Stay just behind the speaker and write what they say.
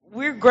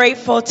We're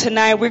grateful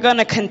tonight. We're going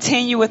to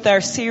continue with our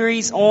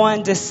series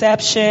on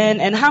deception.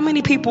 And how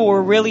many people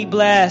were really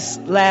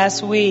blessed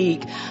last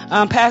week?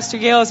 Pastor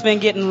Gail has been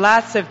getting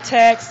lots of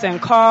texts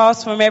and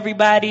calls from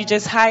everybody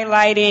just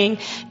highlighting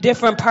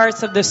different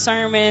parts of the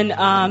sermon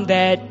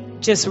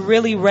that just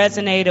really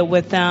resonated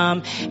with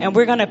them. And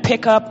we're going to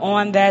pick up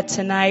on that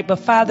tonight. But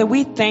Father,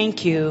 we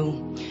thank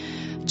you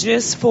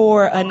just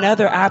for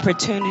another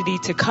opportunity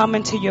to come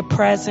into your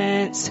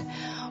presence.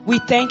 We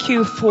thank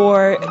you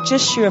for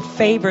just your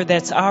favor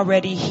that's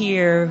already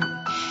here.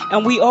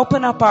 And we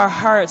open up our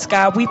hearts,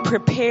 God. We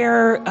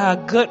prepare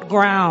good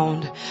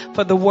ground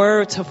for the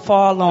word to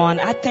fall on.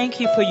 I thank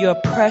you for your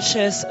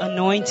precious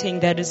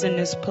anointing that is in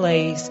this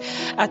place.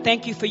 I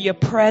thank you for your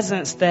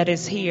presence that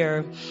is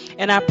here.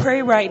 And I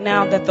pray right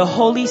now that the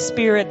Holy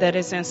Spirit that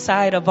is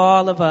inside of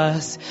all of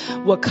us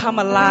will come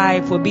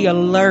alive, will be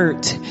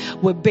alert,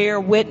 will bear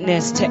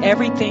witness to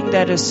everything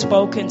that is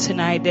spoken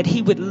tonight, that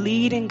he would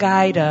lead and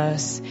guide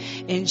us.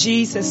 In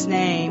Jesus'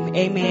 name,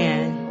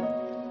 amen.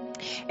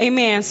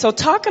 Amen. So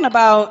talking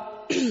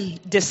about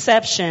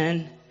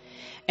deception,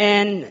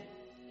 and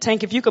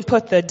Tank, if you can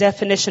put the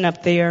definition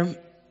up there.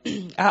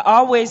 I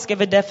always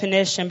give a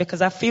definition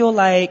because I feel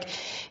like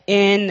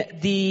in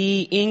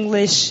the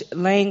English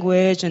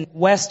language and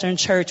Western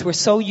church, we're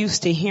so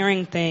used to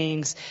hearing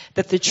things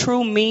that the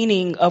true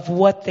meaning of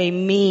what they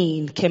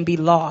mean can be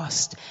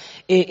lost.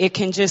 It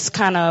can just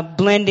kind of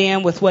blend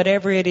in with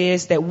whatever it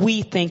is that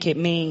we think it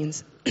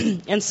means.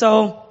 And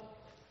so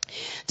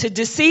to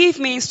deceive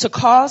means to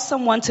cause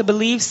someone to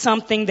believe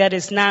something that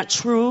is not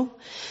true,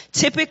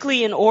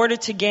 typically in order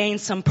to gain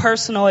some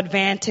personal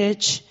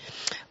advantage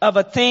of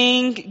a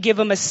thing, give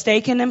a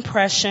mistaken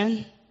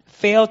impression,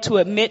 fail to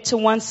admit to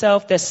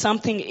oneself that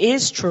something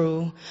is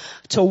true,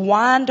 to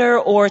wander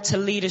or to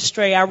lead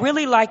astray. I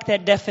really like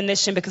that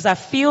definition because I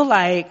feel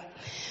like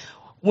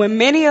when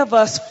many of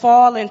us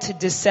fall into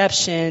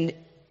deception,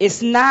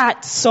 it's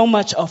not so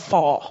much a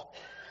fall.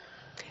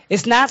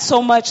 It's not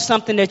so much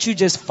something that you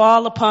just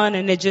fall upon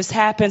and it just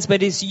happens,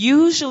 but it's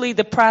usually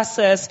the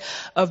process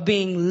of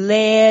being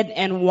led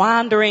and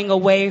wandering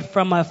away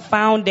from a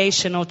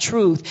foundational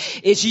truth.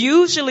 It's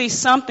usually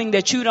something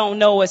that you don't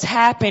know is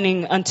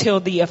happening until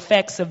the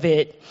effects of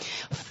it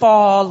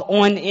fall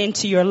on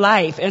into your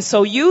life. And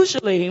so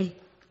usually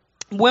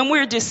when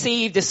we're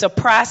deceived, it's a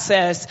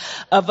process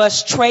of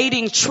us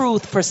trading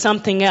truth for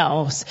something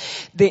else.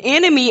 The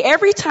enemy,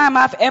 every time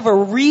I've ever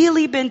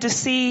really been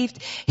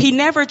deceived, he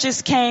never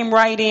just came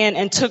right in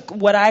and took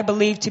what I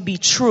believe to be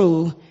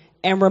true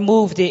and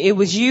removed it. It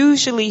was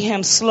usually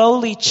him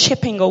slowly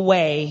chipping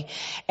away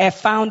at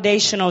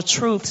foundational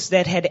truths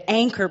that had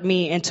anchored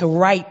me into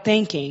right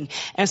thinking.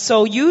 And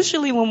so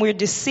usually when we're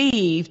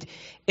deceived,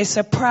 it's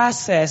a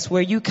process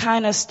where you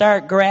kind of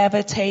start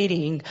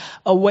gravitating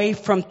away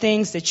from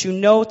things that you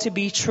know to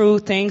be true,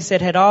 things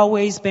that had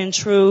always been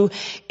true.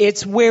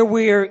 It's where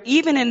we're,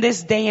 even in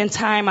this day and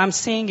time, I'm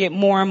seeing it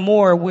more and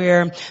more,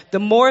 where the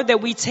more that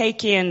we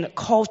take in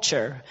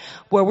culture,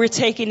 where we're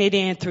taking it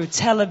in through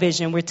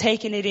television, we're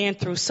taking it in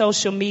through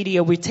social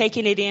media, we're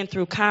taking it in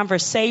through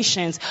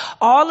conversations.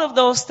 All of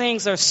those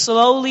things are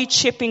slowly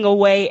chipping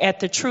away at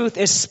the truth,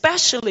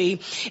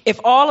 especially if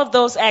all of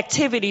those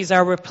activities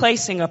are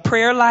replacing a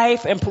prayer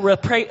life and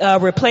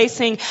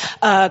replacing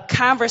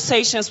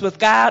conversations with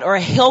God or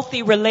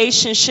healthy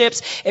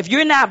relationships. If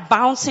you're not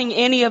bouncing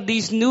any of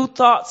these new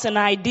thoughts and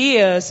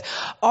ideas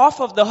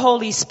off of the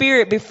Holy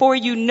Spirit, before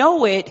you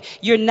know it,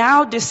 you're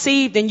now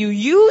deceived, and you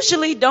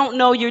usually don't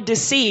know you're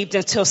deceived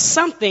until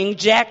something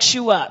jacks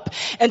you up,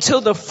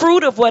 until the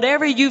fruit of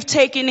whatever you've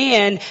taken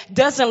in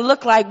doesn't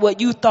look like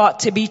what you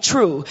thought to be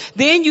true.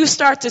 Then you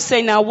start to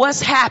say, now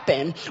what's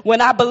happened?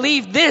 When I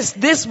believed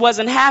this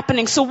wasn't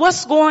happening. So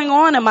what's going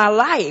on in my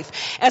life?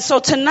 And so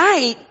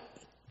tonight,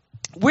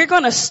 we're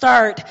going to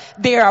start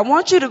there. I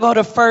want you to go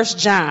to 1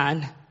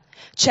 John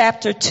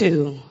chapter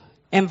 2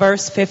 and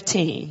verse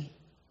 15.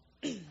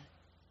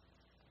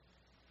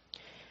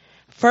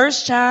 1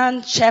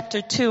 John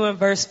chapter 2 and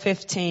verse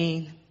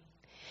 15.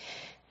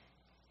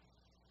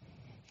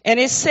 And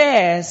it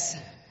says,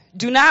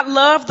 do not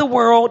love the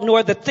world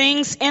nor the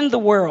things in the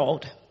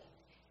world.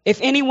 If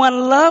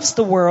anyone loves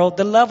the world,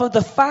 the love of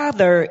the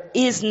Father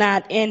is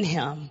not in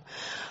him.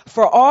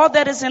 For all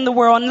that is in the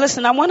world, and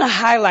listen, I want to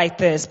highlight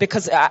this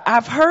because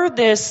I've heard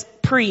this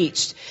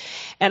preached,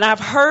 and I've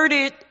heard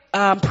it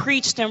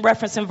preached in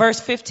reference in verse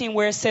 15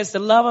 where it says the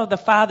love of the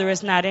Father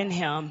is not in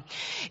him.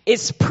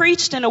 It's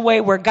preached in a way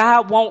where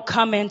God won't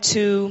come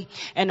into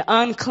an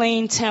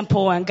unclean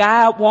temple and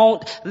God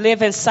won't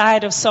live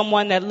inside of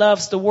someone that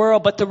loves the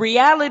world. But the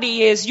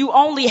reality is you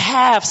only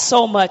have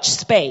so much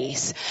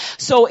space.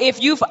 So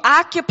if you've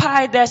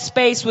occupied that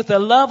space with the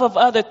love of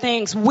other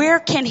things,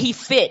 where can he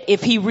fit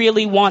if he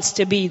really wants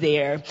to be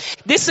there?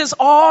 This is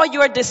all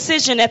your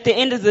decision at the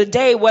end of the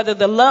day, whether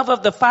the love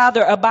of the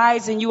Father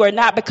abides in you or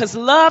not, because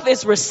love love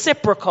is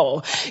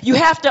reciprocal. You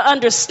have to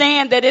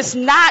understand that it's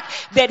not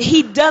that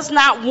he does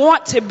not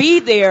want to be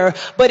there,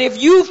 but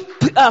if you've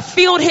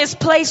filled his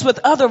place with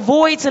other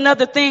voids and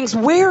other things,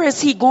 where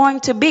is he going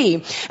to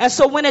be? And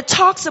so when it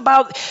talks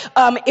about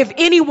if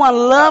anyone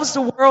loves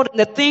the world and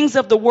the things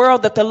of the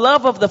world, that the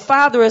love of the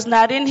Father is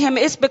not in him,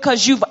 it's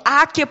because you've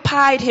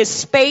occupied his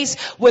space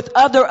with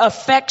other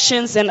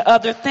affections and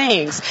other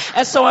things.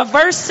 And so in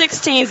verse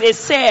 16 it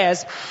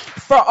says,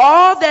 for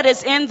all that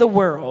is in the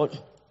world,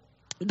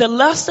 the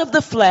lust of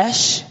the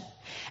flesh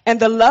and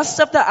the lust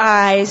of the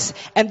eyes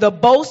and the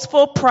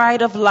boastful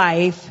pride of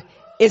life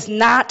is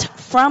not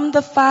from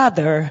the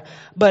Father,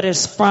 but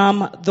is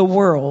from the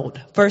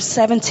world. Verse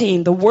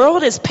 17, the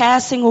world is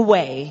passing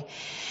away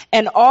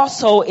and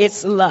also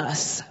its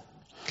lusts.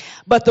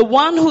 But the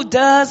one who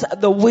does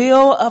the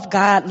will of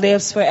God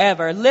lives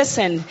forever.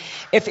 Listen,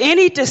 if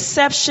any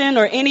deception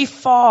or any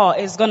fall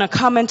is going to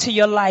come into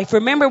your life,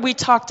 remember we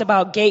talked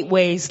about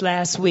gateways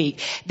last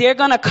week. They're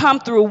going to come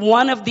through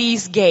one of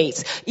these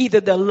gates,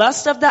 either the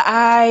lust of the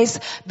eyes,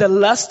 the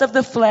lust of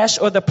the flesh,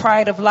 or the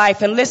pride of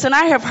life. And listen,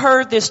 I have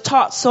heard this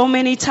taught so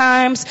many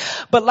times,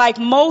 but like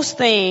most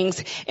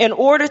things, in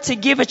order to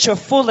give it your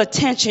full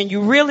attention,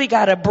 you really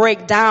got to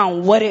break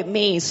down what it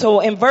means.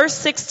 So in verse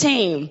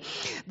 16,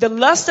 the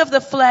lust of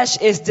the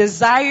flesh is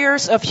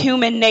desires of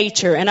human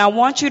nature. And I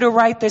want you to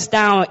write this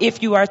down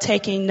if you are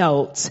taking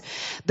notes.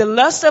 The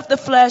lust of the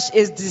flesh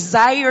is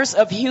desires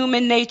of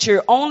human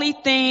nature. Only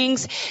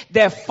things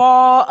that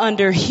fall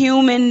under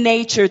human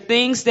nature.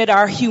 Things that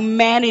our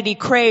humanity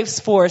craves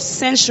for.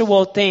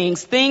 Sensual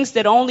things. Things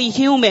that only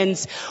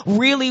humans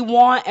really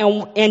want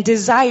and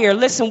desire.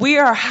 Listen, we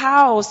are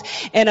housed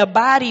in a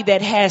body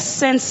that has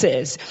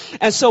senses.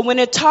 And so when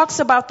it talks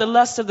about the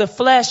lust of the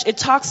flesh, it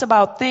talks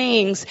about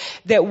things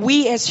that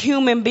we as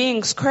human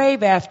beings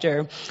crave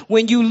after.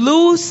 When you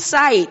lose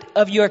sight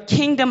of your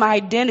kingdom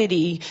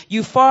identity,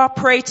 you fall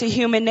prey to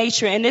human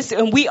nature.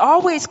 And we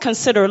always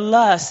consider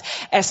lust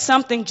as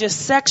something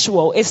just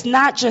sexual. It's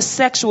not just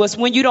sexual. It's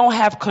when you don't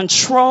have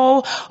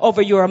control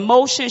over your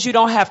emotions. You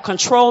don't have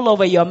control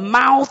over your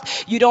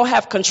mouth. You don't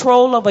have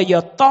control over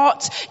your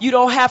thoughts. You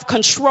don't have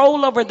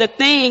control over the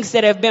things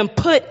that have been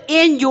put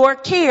in your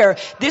care.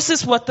 This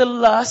is what the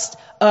lust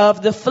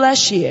of the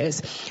flesh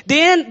is.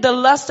 Then the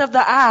lust of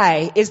the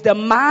eye is the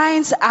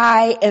mind's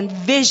eye and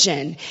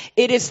vision.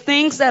 It is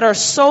things that are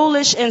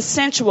soulish and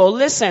sensual.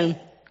 Listen,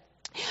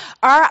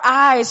 our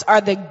eyes are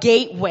the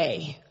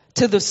gateway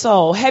to the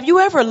soul. Have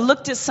you ever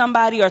looked at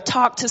somebody or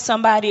talked to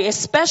somebody,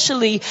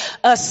 especially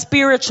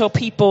spiritual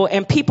people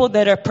and people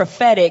that are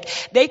prophetic?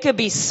 They could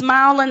be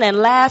smiling and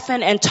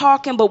laughing and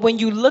talking, but when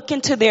you look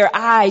into their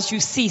eyes, you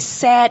see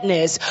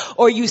sadness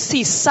or you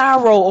see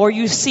sorrow or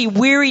you see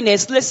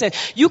weariness. Listen,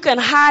 you can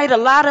hide a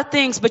lot of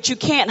things, but you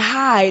can't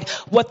hide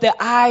what the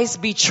eyes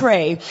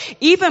betray.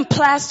 Even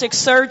plastic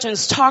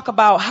surgeons talk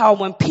about how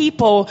when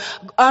people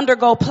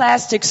undergo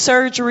plastic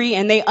surgery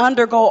and they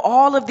undergo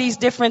all of these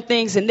different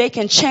things and they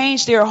can change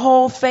their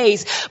whole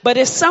face, but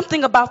it's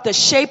something about the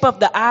shape of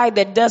the eye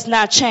that does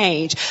not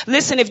change.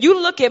 Listen, if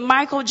you look at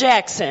Michael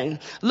Jackson,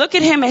 look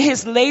at him in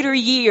his later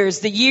years,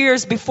 the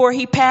years before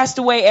he passed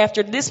away,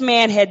 after this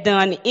man had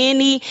done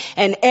any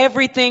and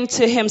everything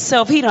to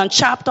himself. He done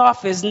chopped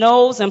off his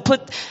nose and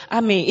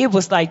it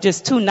was like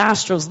just 2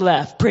 nostrils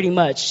left, pretty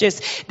much.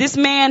 Just, this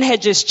man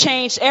had just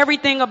changed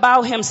everything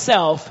about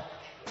himself.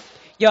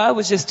 Yo, it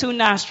was just 2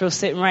 nostrils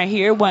sitting right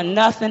here. It wasn't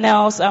nothing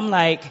else. I'm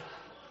like,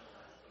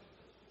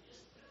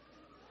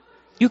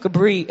 you could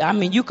breathe.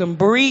 You can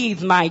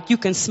breathe, Mike. You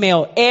can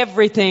smell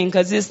everything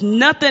because there's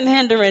nothing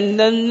hindering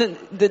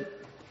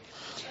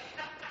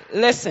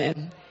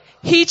Listen,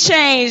 he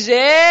changed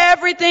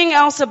everything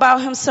else about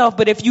himself.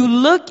 But if you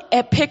look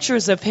at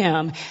pictures of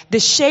him,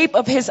 the shape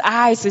of his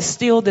eyes is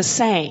still the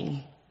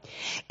same.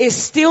 It's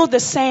still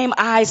the same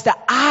eyes. The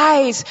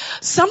eyes,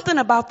 something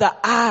about the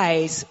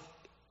eyes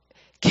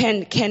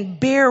can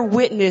bear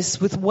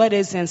witness with what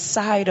is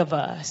inside of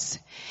us.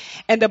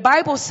 And the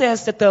Bible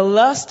says that the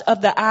lust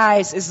of the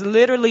eyes is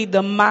literally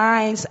the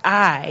mind's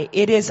eye.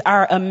 It is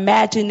our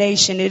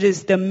imagination. It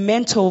is the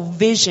mental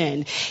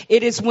vision.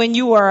 It is when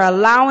you are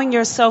allowing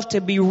yourself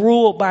to be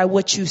ruled by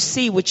what you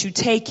see, what you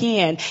take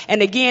in.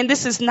 And again,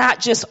 this is not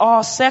just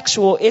all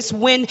sexual. It's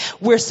when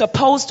we're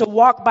supposed to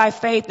walk by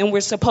faith and we're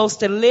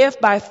supposed to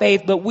live by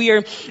faith, but we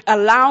are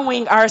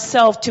allowing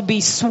ourselves to be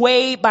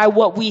swayed by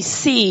what we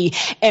see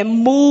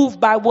and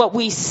moved by what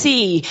we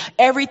see.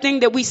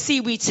 Everything that we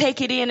see, we take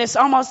it in. It's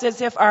almost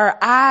as if our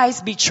eyes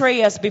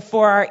betray us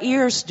before our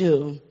ears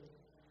do.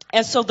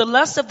 And so the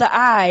lust of the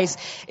eyes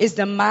is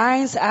the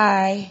mind's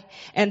eye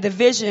and the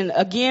vision.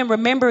 Again,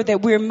 remember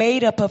that we're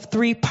made up of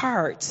 3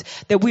 parts,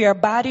 that we are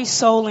body,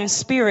 soul, and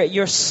spirit.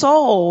 Your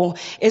soul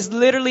is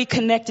literally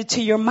connected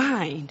to your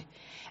mind.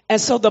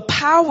 And so the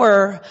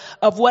power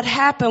of what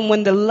happened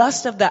when the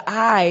lust of the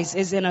eyes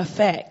is in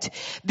effect.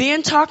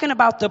 Then talking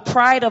about the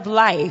pride of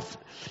life.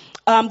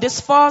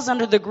 This falls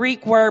under the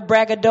Greek word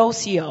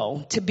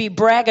braggadocio, to be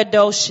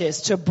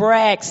braggadocious, to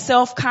brag,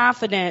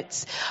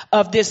 self-confidence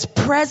of this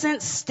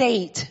present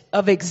state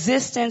of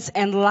existence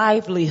and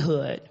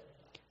livelihood.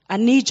 I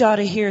need y'all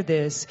to hear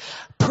this.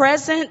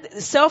 Present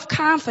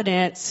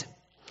self-confidence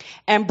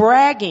and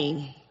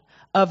bragging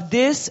of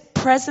this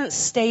present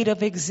state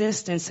of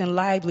existence and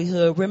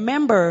livelihood.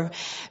 Remember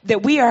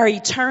that we are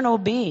eternal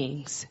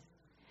beings,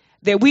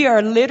 that we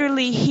are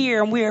literally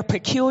here and we are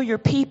peculiar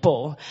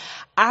people.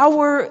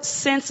 Our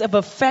sense of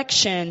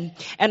affection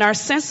and our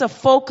sense of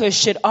focus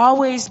should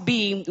always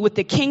be with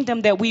the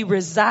kingdom that we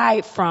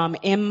reside from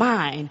in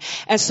mind.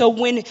 And so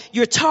when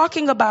you're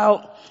talking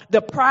about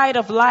the pride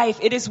of life,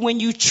 it is when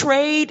you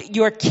trade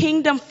your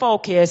kingdom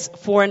focus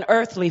for an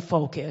earthly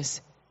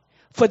focus,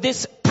 for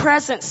this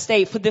present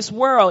state, for this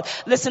world.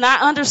 Listen,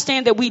 I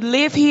understand that we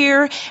live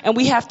here and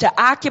we have to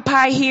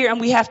occupy here and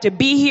we have to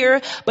be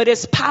here, but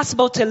it's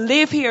possible to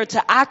live here,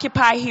 to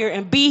occupy here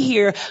and be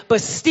here,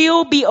 but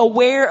still be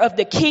aware of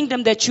the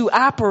kingdom that you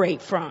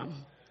operate from.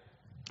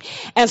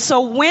 And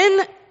so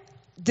when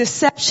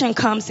deception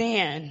comes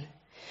in,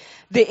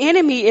 the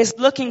enemy is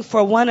looking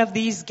for one of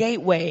these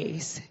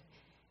gateways.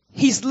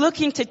 He's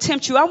looking to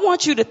tempt you. I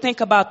want you to think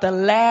about the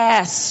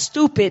last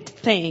stupid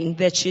thing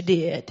that you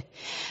did.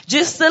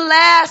 Just the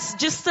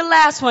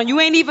last one. You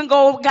ain't even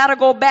gotta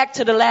go back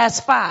to the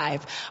last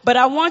 5. But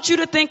I want you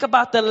to think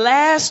about the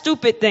last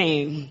stupid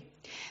thing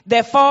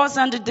that falls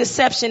under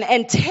deception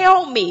and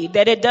tell me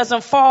that it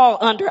doesn't fall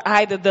under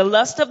either the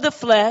lust of the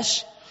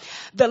flesh,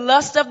 the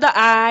lust of the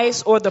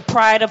eyes, or the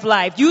pride of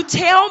life. You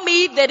tell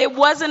me that it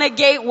wasn't a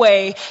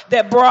gateway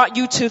that brought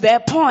you to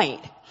that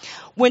point.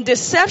 When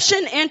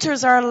deception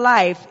enters our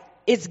life,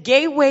 its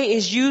gateway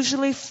is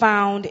usually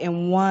found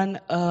in one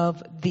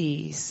of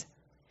these.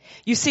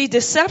 You see,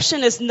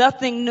 deception is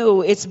nothing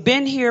new. It's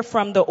been here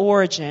from the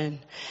origin.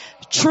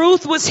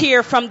 Truth was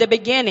here from the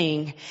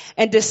beginning,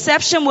 and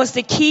deception was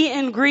the key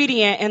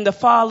ingredient in the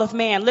fall of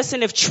man.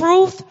 Listen, if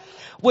truth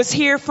was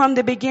here from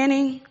the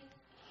beginning,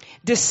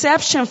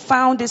 deception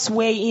found its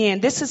way in.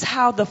 This is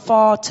how the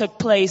fall took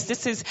place.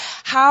 This is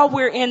how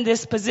we're in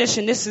this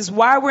position. This is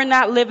why we're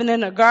not living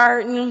in a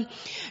garden,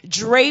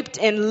 draped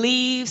in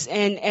leaves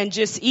and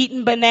just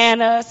eating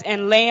bananas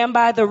and laying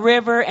by the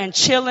river and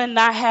chilling,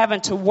 not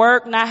having to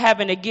work, not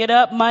having to get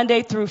up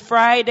Monday through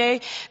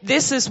Friday.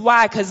 This is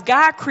why, because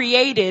God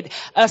created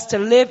us to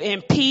live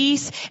in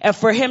peace and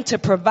for Him to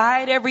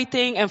provide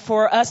everything and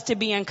for us to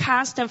be in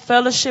constant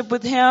fellowship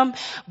with Him.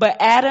 But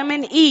Adam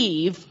and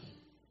Eve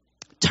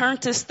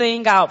turned this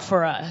thing out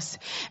for us.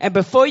 And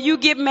before you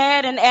get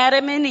mad at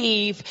Adam and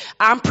Eve,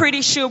 I'm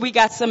pretty sure we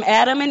got some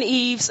Adam and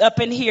Eves up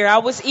in here. I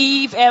was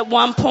Eve at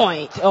one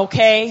point,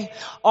 okay?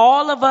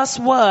 All of us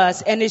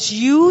was, and it's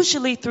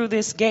usually through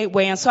this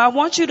gateway. And so I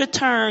want you to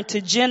turn to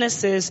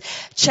Genesis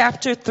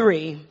chapter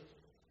 3.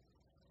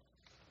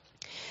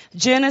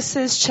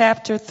 Genesis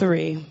chapter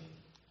 3.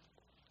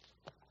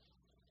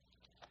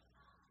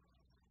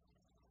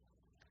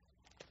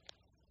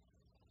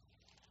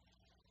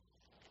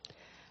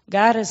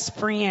 God is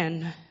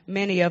freeing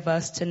many of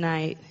us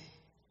tonight.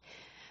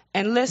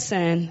 And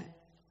listen,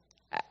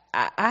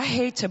 I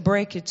hate to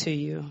break it to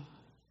you,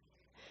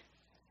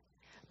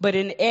 but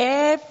in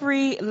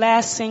every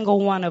last single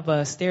one of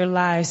us, there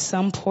lies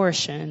some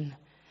portion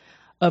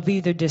of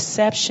either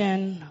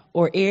deception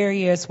or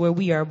areas where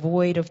we are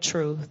void of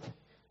truth.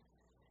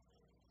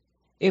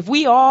 If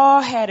we all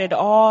had it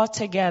all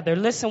together,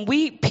 listen,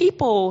 the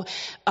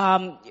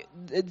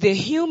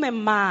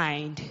human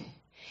mind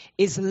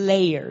is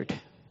layered.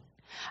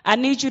 I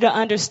need you to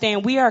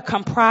understand we are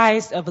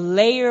comprised of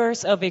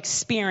layers of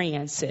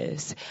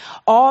experiences.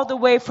 All the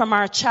way from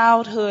our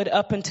childhood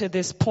up until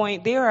this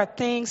point, there are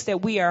things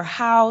that we are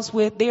housed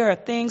with. There are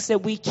things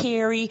that we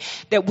carry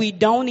that we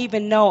don't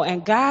even know.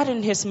 And God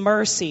in His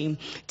mercy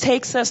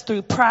takes us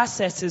through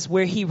processes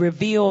where He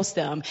reveals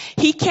them.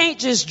 He can't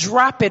just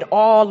drop it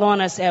all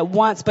on us at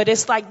once, but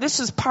it's like this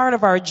is part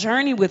of our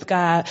journey with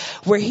God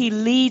where He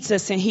leads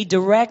us and He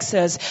directs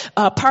us.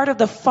 Part of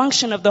the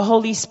function of the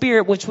Holy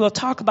Spirit, which we'll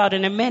talk about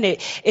in a minute,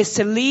 is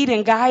to lead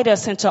and guide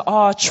us into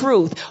all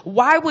truth.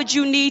 Why would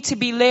you need to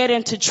be led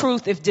into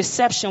truth if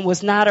deception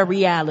was not a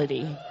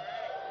reality?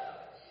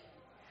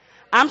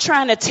 I'm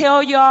trying to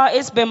tell y'all,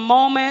 it's been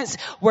moments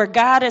where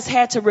God has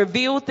had to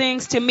reveal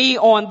things to me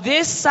on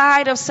this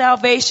side of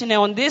salvation and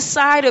on this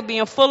side of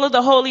being full of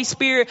the Holy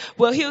Spirit.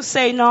 Well, He'll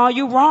say, no,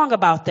 you're wrong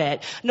about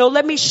that. No,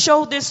 let me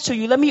show this to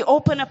you. Let me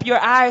open up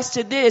your eyes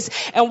to this.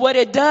 And what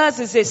it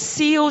does is it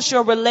seals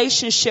your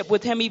relationship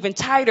with Him even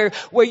tighter,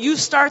 where you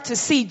start to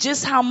see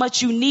just how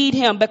much you need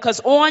Him,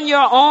 because on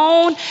your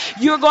own,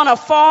 you're going to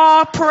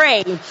fall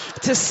prey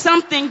to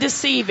something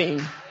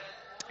deceiving.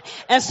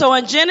 And so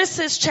in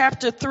Genesis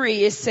chapter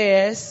 3, it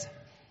says,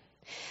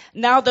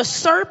 now the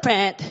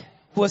serpent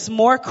was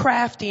more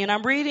crafty, and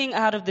I'm reading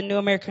out of the New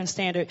American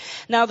Standard.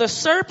 Now the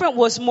serpent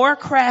was more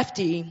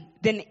crafty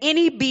than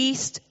any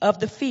beast of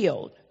the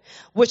field,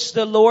 which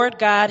the Lord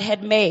God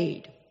had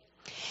made.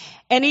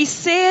 And he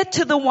said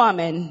to the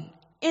woman,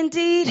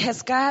 indeed,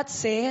 has God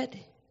said,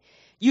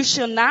 you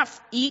shall not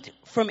eat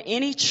from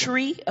any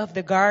tree of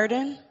the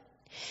garden?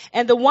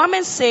 And the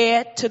woman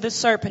said to the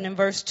serpent in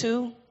verse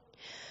 2,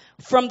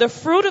 from the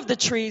fruit of the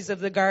trees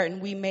of the garden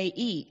we may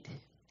eat.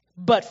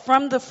 But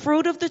from the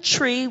fruit of the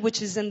tree,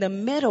 which is in the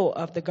middle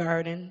of the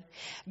garden,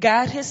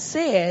 God has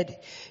said,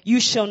 you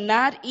shall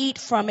not eat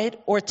from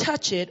it or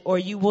touch it, or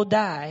you will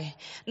die.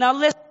 Now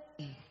listen,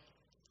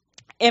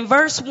 in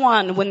verse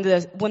 1, when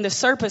the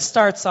serpent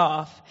starts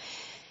off,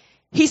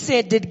 he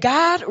said, did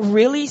God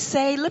really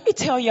say? Let me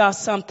tell y'all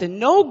something.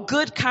 No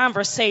good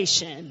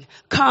conversation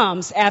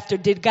comes after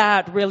did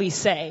God really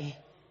say.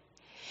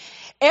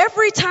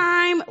 Every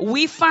time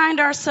we find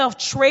ourselves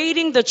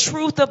trading the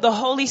truth of the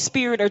Holy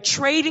Spirit or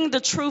trading the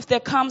truth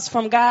that comes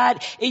from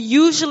God, it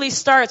usually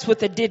starts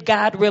with a did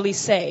God really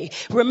say?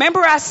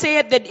 Remember I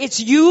said that it's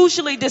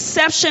usually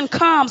deception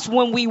comes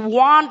when we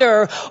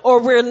wander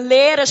or we're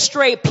led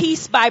astray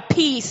piece by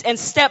piece and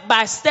step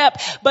by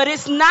step. But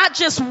it's not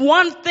just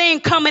one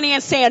thing coming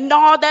in saying,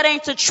 no, that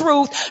ain't the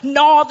truth.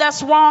 No,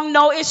 that's wrong.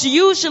 No, it's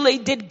usually,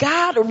 did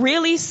God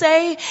really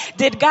say?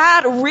 Did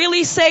God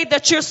really say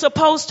that you're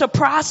supposed to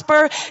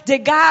prosper?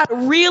 Did God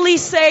really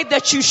say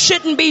that you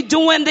shouldn't be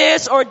doing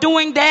this or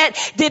doing that?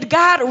 Did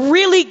God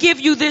really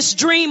give you this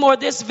dream or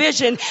this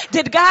vision?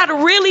 Did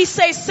God really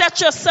say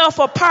set yourself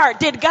apart?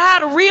 Did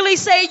God really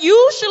say?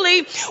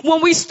 Usually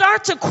when we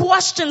start to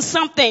question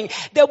something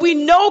that we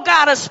know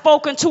God has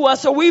spoken to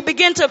us, or we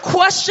begin to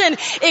question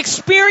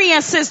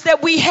experiences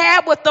that we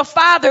had with the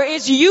Father,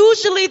 it's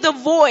usually the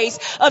voice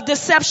of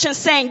deception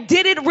saying,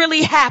 did it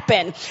really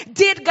happen?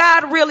 Did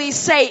God really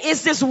say?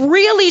 Is this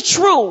really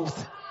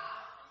truth?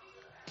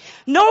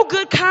 No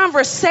good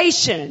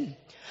conversation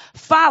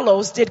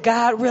follows, did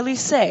God really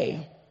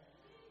say?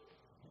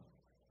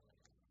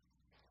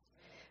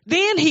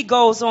 Then he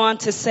goes on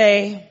to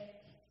say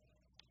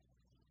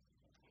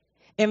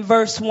in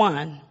verse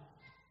 1,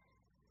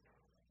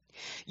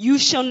 you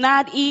shall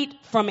not eat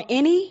from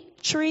any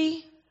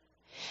tree.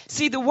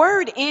 See, the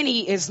word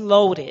any is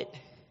loaded.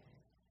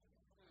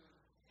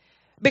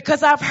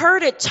 Because I've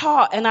heard it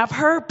taught and I've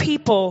heard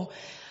people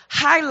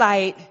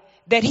highlight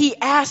that he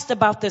asked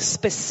about the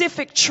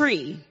specific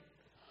tree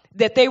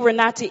that they were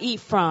not to eat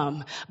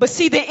from. But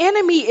see, the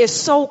enemy is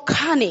so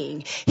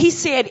cunning. He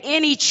said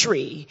any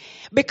tree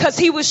because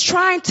he was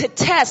trying to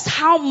test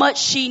how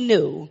much she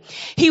knew.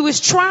 He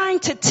was trying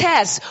to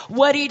test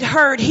what he'd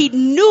heard. He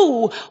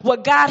knew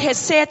what God had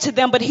said to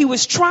them, but he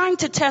was trying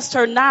to test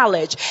her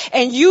knowledge.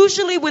 And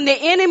usually when the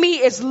enemy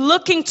is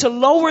looking to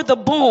lower the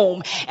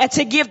boom and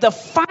to give the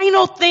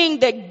final thing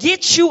that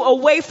gets you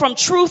away from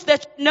truth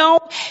that you know,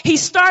 he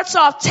starts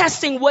off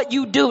testing what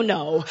you do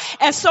know.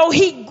 And so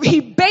he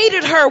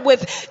baited her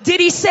with, did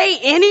he say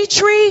any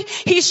tree?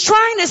 He's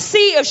trying to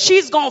see if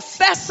she's going to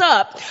fess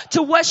up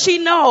to what she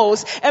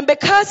knows. And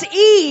because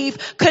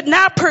Eve could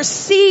not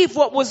perceive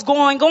what was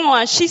going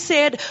on, she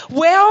said,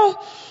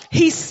 well,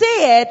 he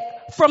said,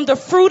 from the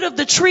fruit of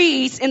the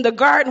trees in the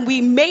garden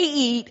we may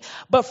eat,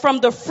 but from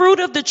the fruit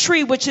of the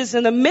tree which is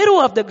in the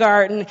middle of the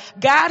garden,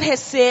 God has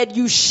said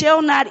you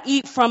shall not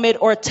eat from it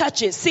or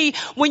touch it. See,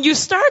 when you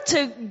start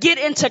to get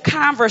into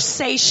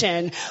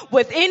conversation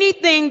with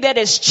anything that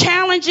is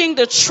challenging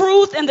the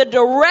truth and the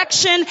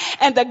direction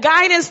and the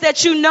guidance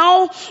that you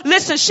know,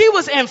 listen, she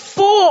was in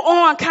full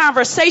on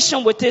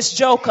conversation with this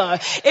joker.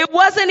 It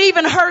wasn't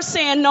even her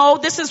saying, no,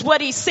 this is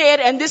what he said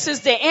and this is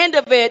the end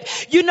of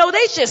it. You know,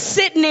 they just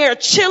sitting there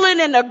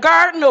chilling in the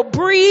garden, a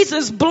breeze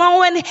is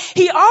blowing.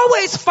 He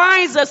always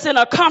finds us in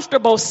a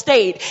comfortable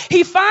state.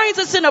 He finds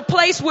us in a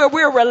place where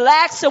we're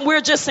relaxed and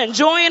we're just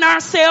enjoying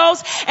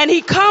ourselves. And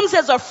he comes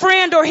as a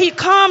friend, or he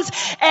comes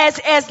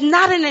as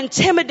not an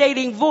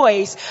intimidating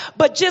voice,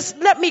 but just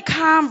let me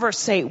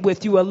conversate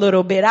with you a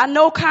little bit. I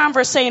know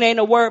conversate ain't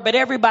a word, but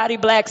everybody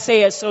black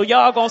say it, so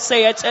y'all gonna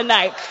say it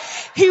tonight.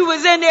 He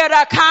was in there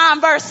to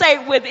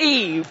conversate with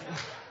Eve.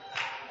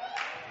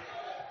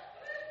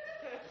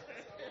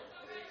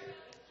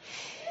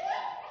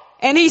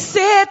 And he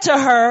said to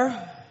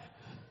her,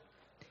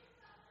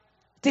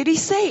 did he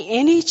say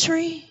any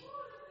tree?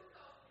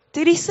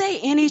 Did he say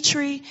any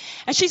tree?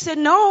 And she said,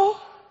 no,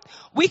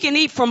 we can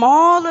eat from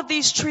all of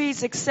these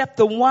trees except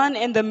the one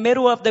in the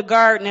middle of the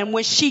garden. And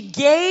when she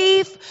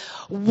gave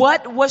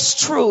what was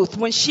truth,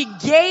 when she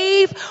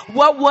gave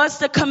what was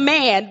the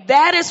command,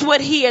 that is what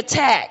he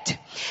attacked.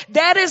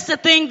 That is the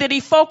thing that he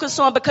focused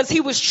on, because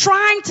he was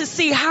trying to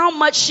see how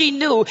much she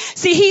knew.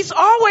 See, he's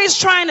always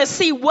trying to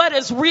see what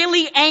is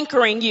really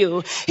anchoring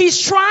you.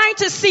 He's trying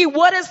to see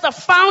what is the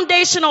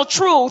foundational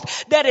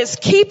truth that is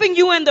keeping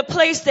you in the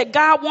place that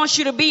God wants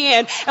you to be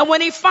in. And when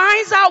he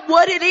finds out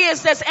what it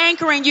is that's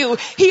anchoring you,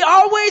 he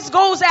always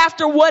goes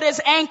after what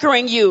is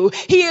anchoring you.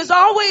 He is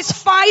always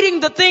fighting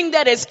the thing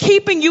that is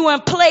keeping you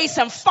in place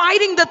and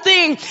fighting the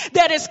thing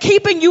that is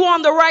keeping you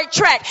on the right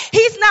track.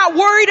 He's not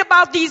worried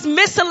about these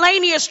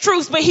miscellaneous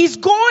truths, but he's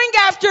going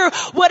after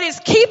what is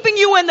keeping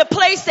you in the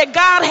place that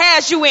God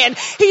has you in.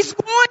 He's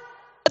going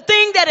after the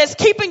thing that is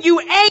keeping you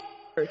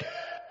anchored.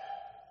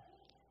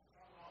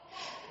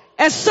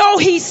 And so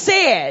he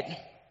said,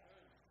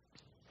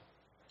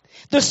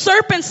 the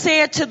serpent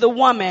said to the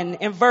woman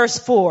in verse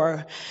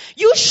 4,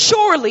 you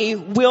surely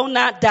will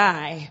not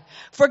die.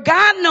 For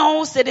God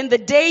knows that in the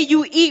day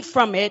you eat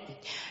from it,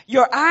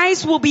 your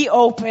eyes will be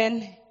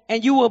open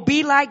and you will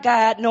be like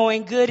God,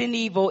 knowing good and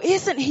evil.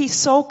 Isn't he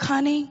so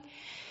cunning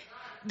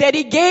that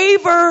he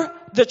gave her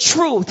the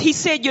truth? He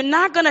said, you're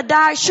not going to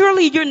die.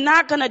 Surely you're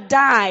not going to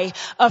die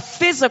a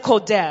physical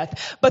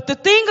death. But the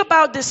thing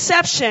about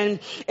deception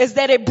is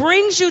that it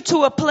brings you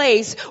to a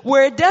place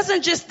where it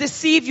doesn't just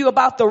deceive you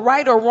about the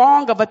right or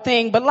wrong of a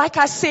thing, but like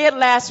I said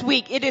last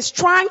week, it is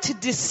trying to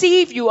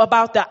deceive you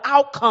about the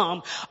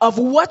outcome of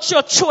what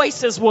your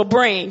choices will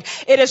bring.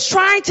 It is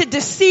trying to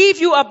deceive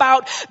you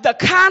about the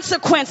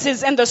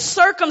consequences and the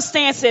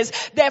circumstances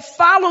that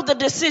follow the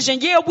decision.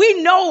 Yeah,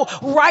 we know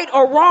right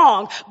or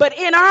wrong, but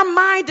in our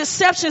mind,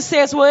 deception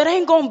says, well, it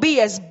ain't going to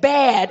be as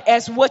bad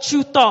as what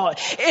you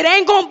thought. It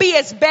ain't going to be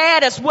as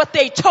bad as what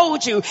they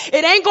told you.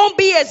 It ain't going to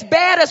be as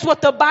bad as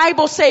what the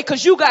Bible say,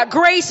 because you got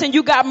grace and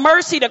you got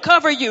mercy to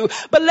cover you.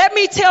 But let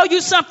me tell you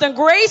something.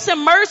 Grace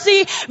and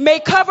mercy may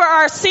cover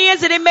our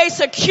sins and it may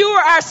secure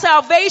our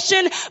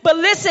salvation. But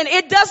listen,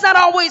 it does not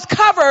always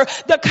cover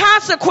the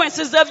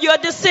consequences of your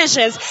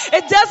decisions.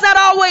 It does not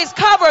always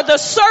cover the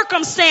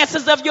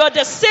circumstances of your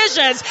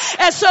decisions.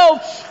 And so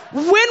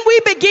when we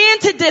begin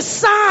to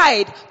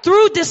decide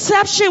through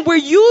deception, we're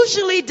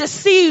usually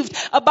deceived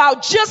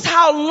about just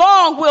how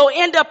long we'll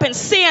end up in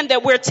sin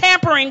that we're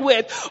tampering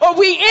with, or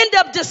we end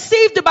up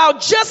deceived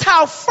about just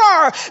how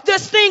far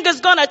this thing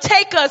is going to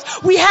take us.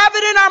 We have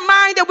it in our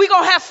mind that we're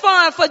going to have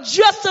fun for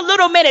just a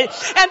little minute,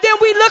 and then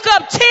we look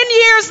up 10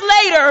 years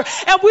later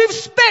and we've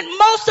spent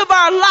most of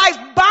our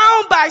life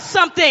bound by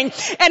something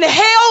and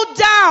held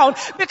down,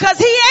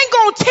 because he ain't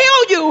going to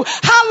tell you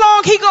how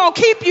long he going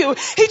to keep you.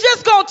 He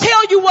just going to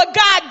tell you what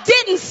God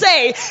didn't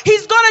say.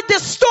 He's going to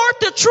distort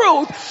the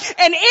truth.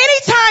 And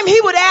anytime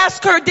he would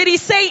ask her, did he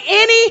say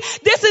any?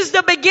 This is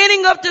the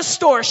beginning of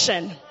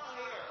distortion.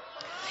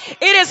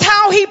 It is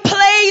how he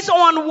plays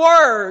on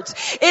words.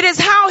 It is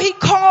how he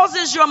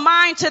causes your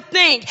mind to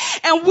think.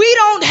 And we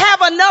don't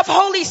have enough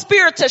Holy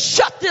Spirit to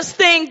shut this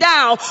thing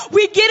down.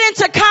 We get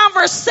into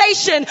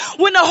conversation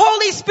when the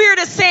Holy Spirit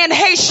is saying,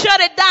 hey, shut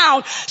it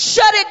down.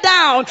 Shut it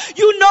down.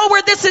 You know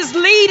where this is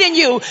leading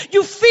you.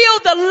 You feel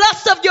the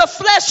lust of your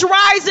flesh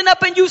rising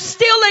up and you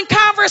still in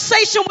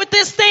conversation with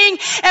this thing.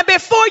 And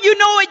before you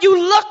know it, you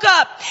look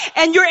up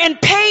and you're in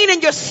pain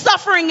and you're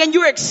suffering and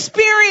you're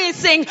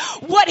experiencing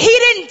what he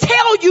didn't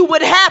tell you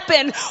would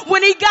happen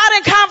when he got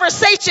in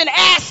conversation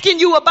asking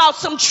you about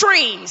some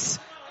trees.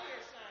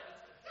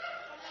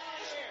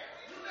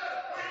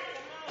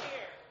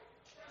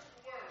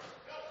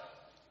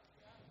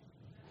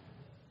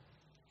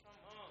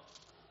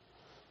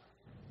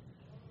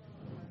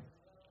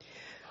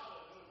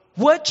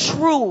 What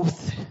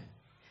truth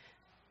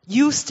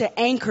used to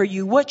anchor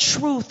you? What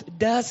truth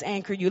does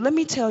anchor you? Let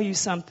me tell you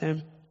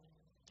something.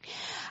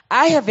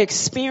 I have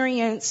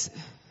experienced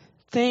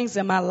things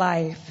in my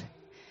life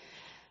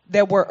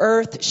that were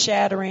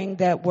earth-shattering,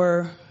 that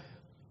were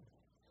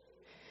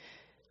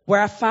where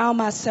I found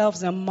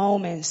myself in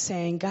moments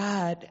saying,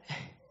 God,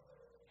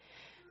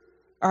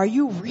 are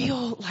you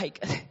real?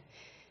 Like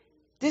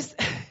this?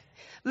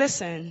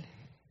 Listen,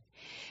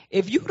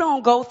 if you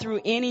don't go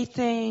through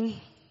anything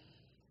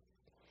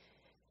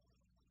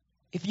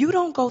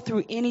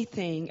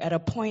at a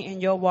point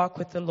in your walk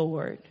with the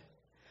Lord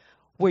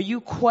where you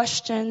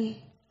question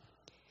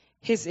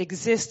his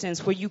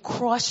existence, where you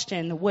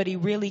question what he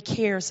really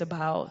cares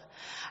about,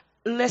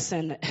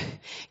 listen,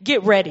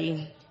 get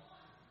ready,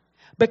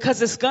 because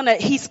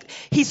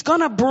he's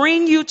gonna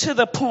bring you to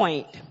the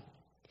point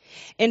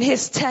in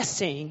his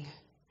testing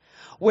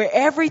where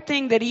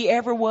everything that he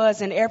ever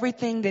was and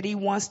everything that he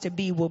wants to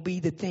be will be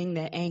the thing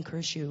that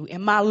anchors you.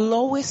 In my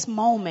lowest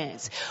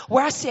moments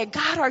where I said,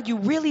 God, are you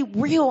really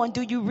real and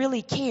do you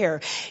really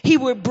care? He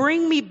would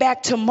bring me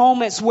back to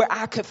moments where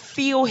I could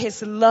feel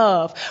his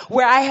love,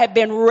 where I had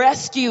been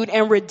rescued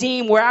and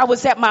redeemed, where I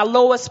was at my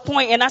lowest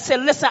point. And I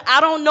said, listen, I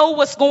don't know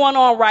what's going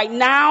on right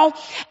now.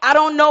 I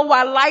don't know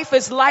why life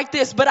is like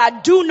this, but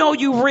I do know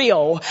you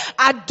real.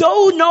 I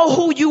do know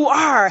who you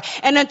are.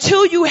 And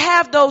until you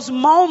have those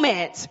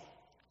moments,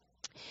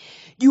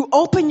 you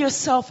open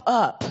yourself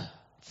up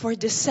for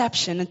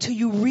deception until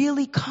you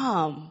really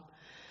come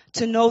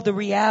to know the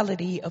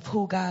reality of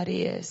who God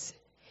is.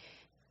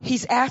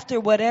 He's after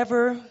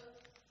whatever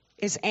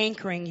is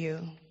anchoring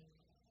you.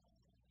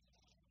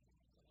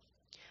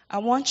 I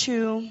want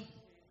you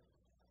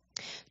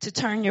to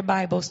turn your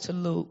Bibles to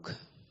Luke.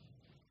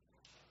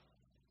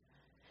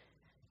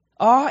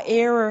 All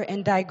error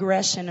and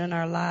digression in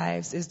our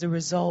lives is the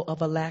result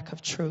of a lack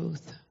of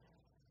truth.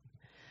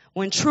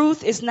 When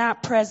truth is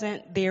not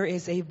present, there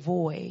is a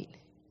void.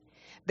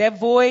 That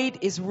void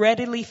is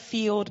readily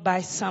filled by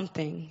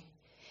something.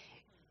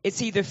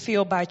 It's either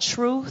filled by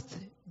truth,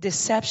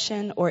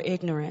 deception, or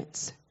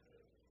ignorance.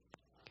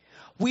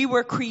 We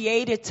were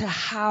created to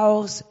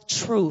house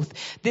truth.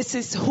 This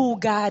is who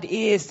God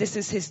is. This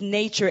is his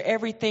nature.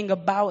 Everything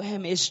about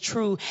him is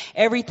true.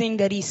 Everything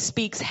that he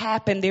speaks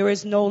happened. There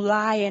is no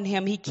lie in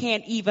him. He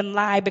can't even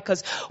lie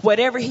because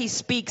whatever he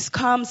speaks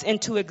comes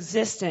into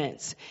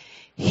existence.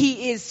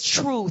 He is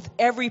truth,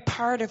 every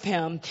part of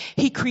him.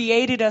 He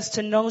created us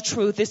to know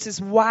truth. This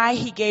is why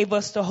he gave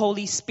us the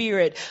Holy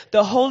Spirit.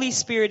 The Holy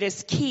Spirit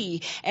is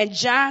key. And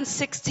John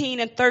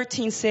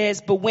 16:13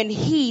 says, but when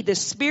he, the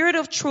Spirit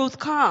of truth,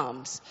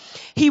 comes,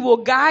 he will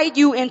guide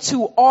you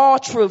into all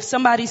truth.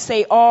 Somebody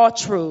say all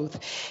truth.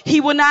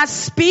 He will not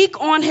speak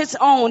on his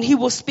own. He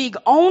will speak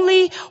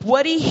only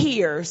what he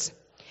hears,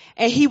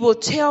 and he will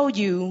tell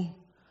you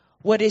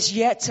what is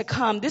yet to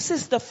come. This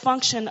is the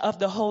function of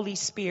the Holy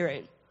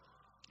Spirit.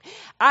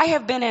 I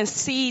have been in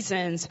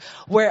seasons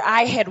where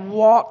I had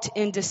walked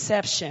in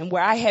deception,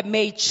 where I had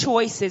made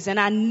choices and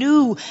I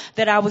knew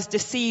that I was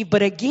deceived.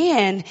 But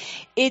again,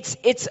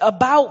 it's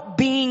about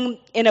being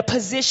in a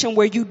position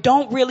where you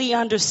don't really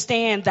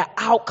understand the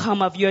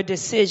outcome of your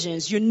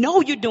decisions. You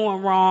know you're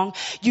doing wrong.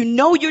 You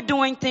know you're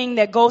doing things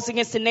that goes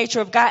against the nature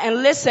of God.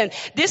 And listen,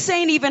 this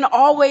ain't even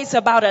always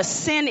about a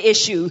sin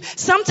issue.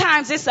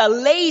 Sometimes it's a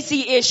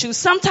lazy issue.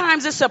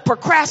 Sometimes it's a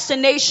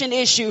procrastination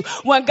issue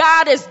when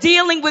God is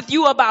dealing with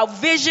you about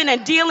vision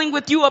and dealing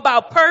with you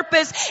about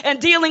purpose and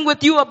dealing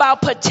with you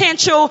about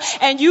potential,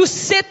 and you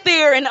sit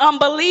there in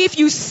unbelief.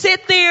 You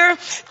sit there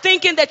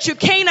thinking that you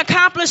can't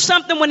accomplish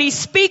something when he's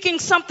speaking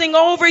something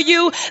over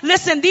you.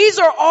 Listen, these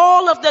are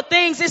all of the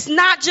things. It's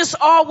not just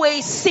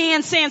always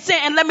sin.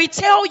 And let me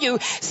tell you,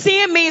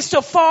 sin means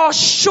to fall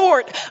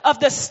short of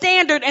the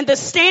standard, and the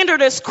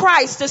standard is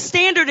Christ. The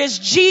standard is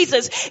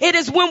Jesus. It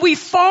is when we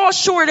fall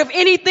short of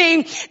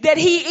anything that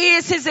he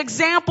is, his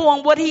example,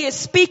 and what he is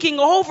speaking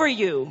over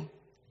you.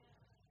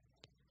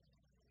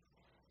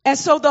 And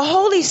so the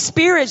Holy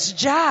Spirit's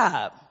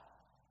job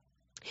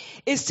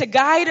is to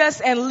guide us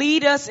and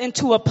lead us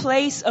into a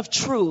place of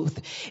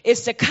truth.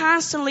 It's to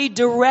constantly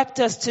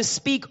direct us, to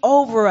speak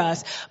over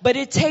us. But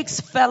it takes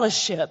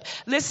fellowship.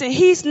 Listen,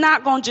 he's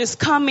not going to just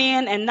come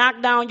in and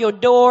knock down your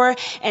door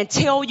and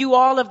tell you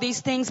all of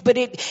these things. But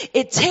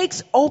it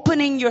takes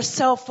opening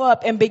yourself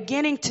up and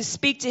beginning to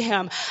speak to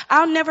him.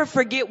 I'll never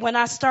forget when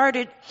I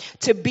started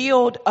to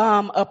build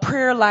a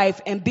prayer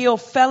life and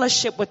build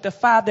fellowship with the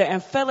Father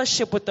and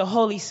fellowship with the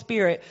Holy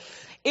Spirit.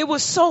 It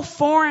was so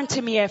foreign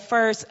to me at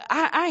first.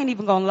 I ain't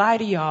even gonna lie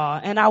to y'all.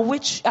 And I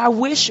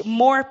wish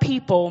more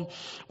people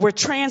were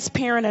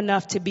transparent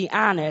enough to be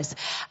honest.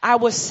 I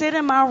would sit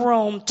in my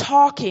room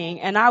talking,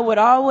 and I would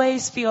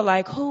always feel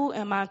like,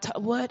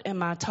 what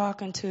am I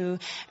talking to?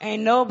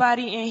 Ain't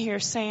nobody in here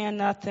saying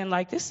nothing.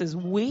 Like, this is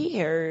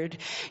weird.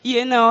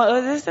 You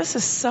know, this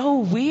is so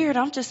weird.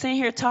 I'm just sitting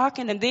here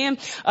talking. And then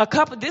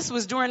this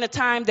was during the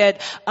time that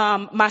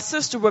my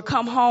sister would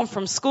come home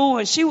from school,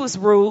 and she was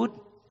rude.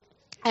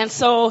 And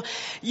so,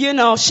 you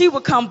know, she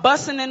would come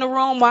busting in the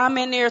room while I'm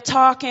in there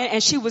talking,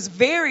 and she was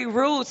very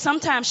rude.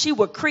 Sometimes she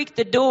would creak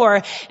the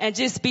door and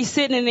just be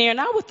sitting in there.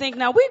 And I would think,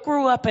 now, we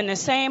grew up in the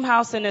same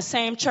house, in the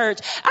same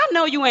church. I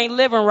know you ain't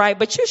living right,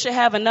 but you should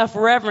have enough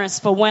reverence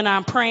for when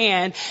I'm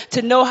praying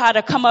to know how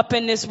to come up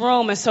in this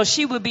room. And so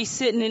she would be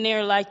sitting in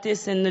there like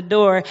this in the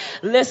door,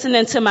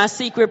 listening to my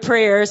secret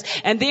prayers.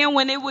 And then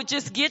when it would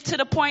just get to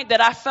the point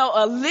that I felt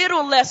a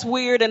little less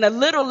weird and a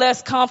little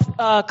less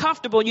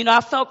comfortable, you know,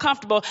 I felt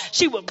comfortable,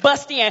 she would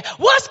bust in.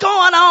 What's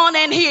going on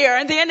in here?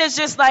 And then it's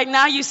just like,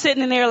 now you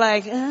sitting in there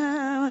like,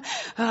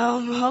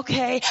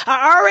 okay.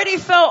 I already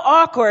felt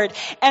awkward.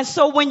 And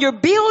so when you're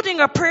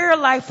building a prayer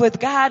life with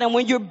God, and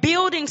when you're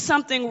building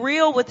something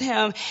real with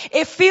him,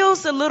 it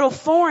feels a little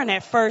foreign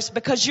at first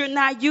because you're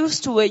not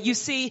used to it. You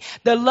see,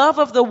 the love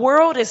of the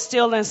world is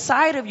still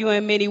inside of you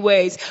in many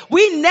ways.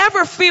 We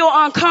never feel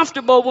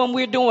uncomfortable when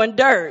we're doing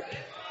dirt.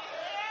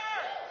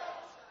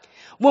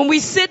 When we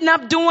sitting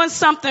up doing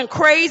something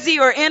crazy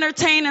or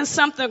entertaining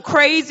something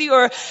crazy,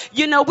 or,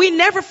 you know, we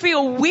never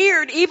feel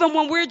weird even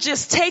when we're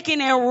just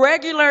taking in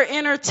regular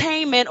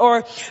entertainment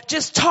or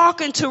just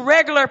talking to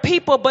regular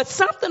people. But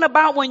something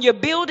about when you're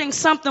building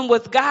something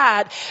with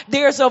God,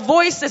 there's a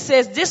voice that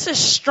says, this is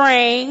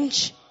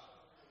strange.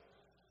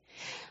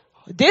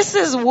 This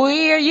is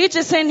weird. You're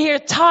just in here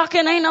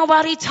talking. Ain't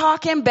nobody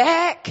talking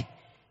back.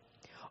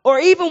 Or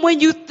even when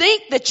you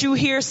think that you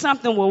hear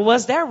something, well,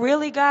 was that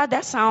really God?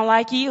 That sound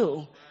like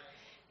you.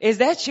 Is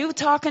that you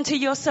talking to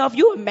yourself?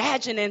 You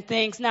imagining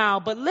things now.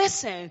 But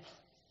listen,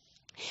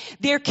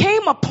 there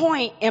came a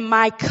point in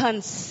my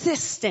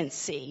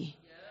consistency.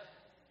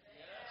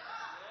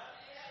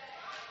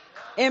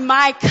 In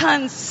my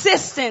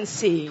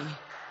consistency.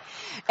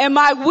 And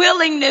my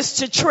willingness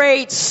to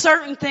trade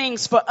certain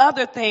things for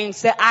other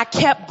things, that I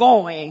kept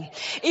going.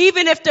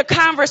 Even if the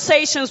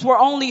conversations were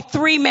only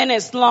 3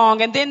 minutes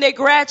long, and then they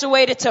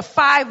graduated to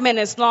 5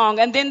 minutes long,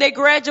 and then they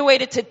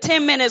graduated to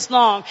 10 minutes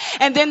long,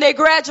 and then they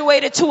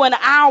graduated to an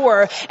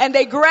hour, and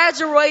they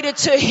graduated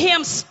to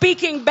him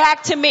speaking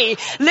back to me.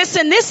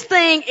 Listen, this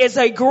thing is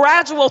a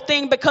gradual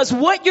thing, because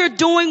what you're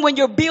doing when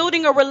you're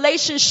building a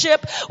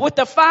relationship with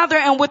the Father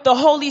and with the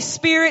Holy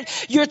Spirit,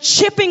 you're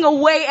chipping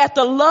away at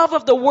the love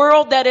of the world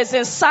world that is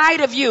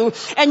inside of you,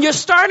 and you're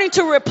starting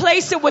to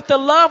replace it with the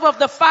love of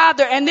the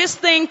Father. And this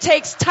thing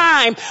takes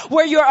time,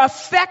 where your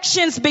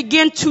affections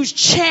begin to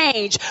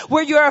change,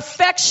 where your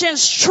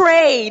affections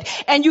trade,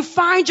 and you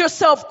find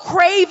yourself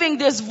craving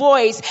this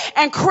voice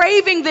and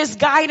craving this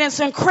guidance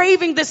and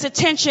craving this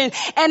attention.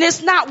 And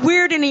it's not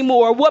weird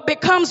anymore. What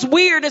becomes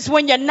weird is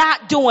when you're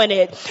not doing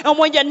it, and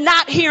when you're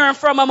not hearing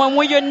from him, and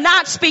when you're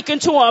not speaking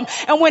to him,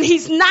 and when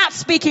he's not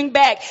speaking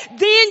back.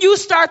 Then you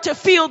start to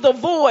feel the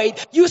void.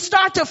 You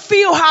start to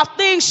feel how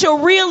things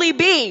should really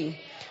be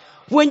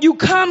when you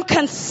come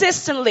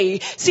consistently.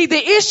 See, the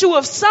issue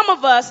of some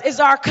of us is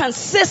our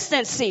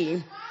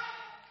consistency.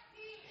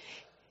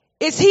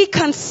 Is he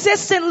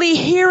consistently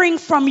hearing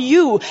from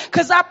you?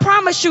 Because I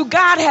promise you,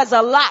 God has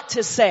a lot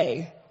to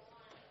say.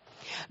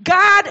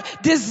 God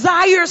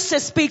desires to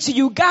speak to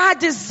you. God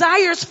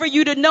desires for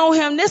you to know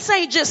him. This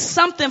ain't just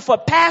something for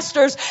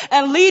pastors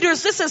and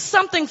leaders. This is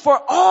something for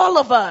all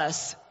of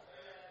us.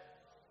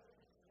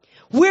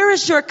 Where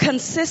is your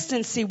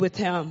consistency with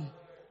him?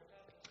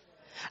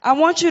 I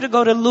want you to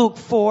go to Luke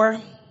 4.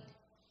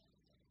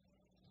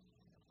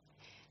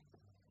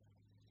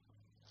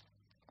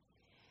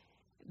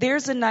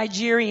 There's a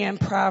Nigerian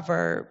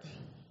proverb,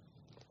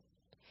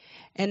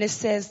 and it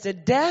says, the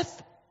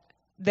death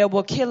that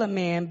will kill a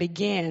man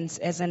begins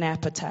as an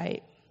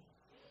appetite.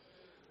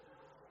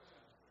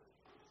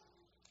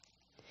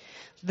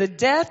 The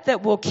death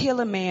that will kill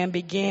a man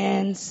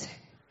begins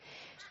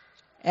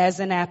as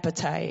an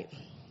appetite.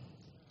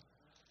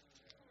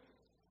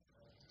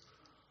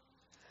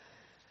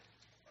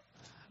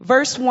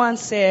 Verse 1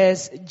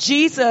 says,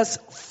 Jesus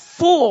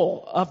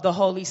full of the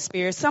Holy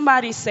Spirit.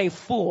 Somebody say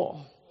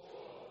full.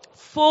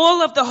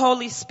 Full of the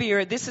Holy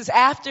Spirit. This is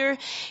after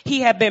he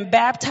had been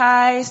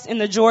baptized in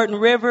the Jordan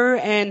River,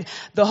 and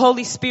the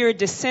Holy Spirit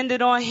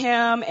descended on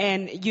him,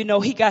 and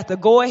he got the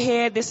go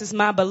ahead. This is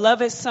my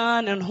beloved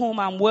son in whom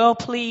I'm well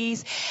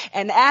pleased.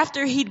 And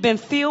after he'd been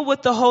filled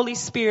with the Holy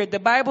Spirit, the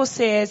Bible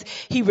says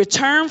he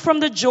returned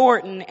from the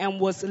Jordan and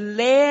was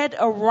led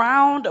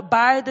around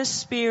by the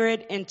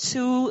Spirit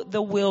into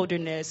the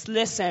wilderness.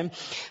 Listen,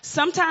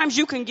 sometimes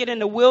you can get in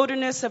the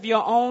wilderness of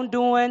your own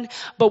doing,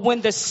 but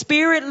when the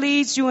Spirit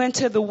leads you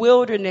into the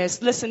wilderness,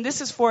 listen,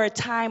 this is for a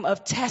time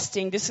of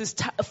testing. This is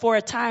for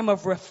a time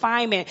of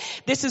refinement.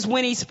 This is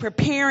when he's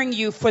preparing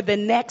you for the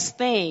next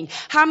thing.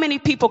 How many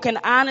people can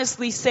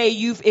honestly say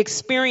you've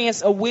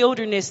experienced a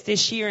wilderness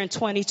this year in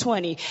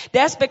 2020?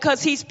 That's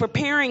because he's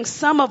preparing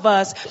some of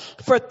us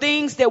for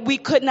things that we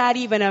could not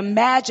even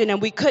imagine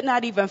and we could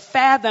not even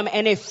fathom.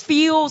 And it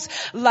feels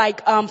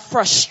like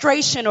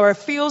frustration, or it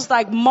feels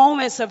like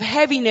moments of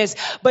heaviness,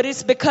 but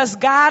it's because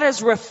God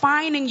is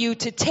refining you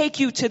to take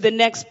you to the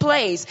next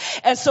place.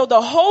 And so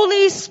the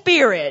Holy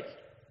Spirit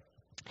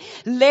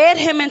led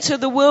him into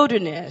the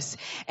wilderness.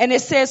 And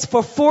it says,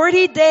 for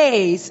 40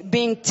 days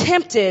being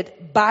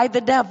tempted by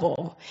the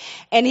devil.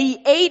 And he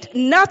ate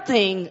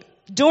nothing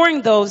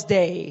during those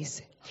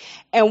days.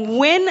 And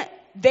when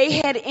they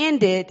had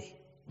ended,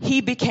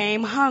 he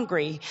became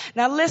hungry.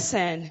 Now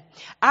listen,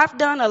 I've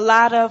done a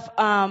lot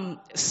of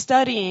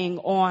studying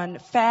on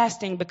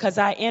fasting because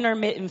I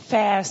intermittent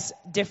fast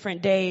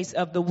different days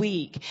of the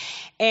week.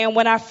 And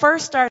when I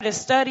first started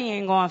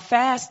studying on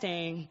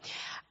fasting,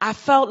 I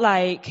felt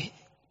like,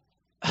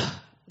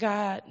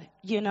 God,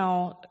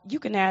 you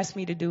can ask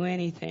me to do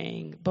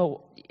anything,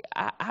 but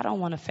I don't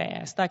want to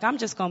fast. Like, I'm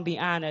just going to be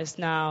honest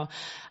now.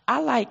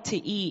 I like to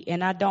eat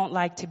and I don't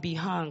like to be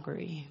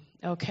hungry.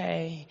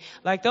 Okay.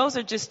 Like, those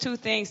are just two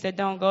things that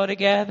don't go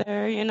together,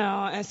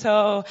 And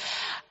so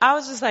I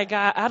was just like,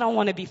 God, I don't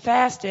want to be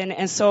fasting.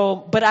 And so,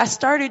 but I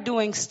started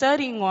doing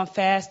studying on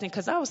fasting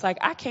because I was like,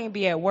 I can't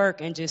be at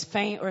work and just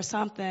faint or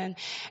something,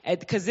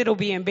 because it'll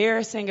be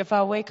embarrassing if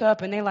I wake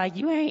up and they're like,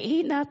 you ain't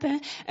eat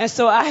nothing. And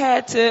so I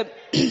had to,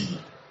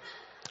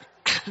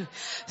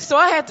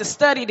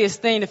 study this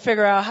thing to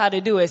figure out how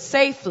to do it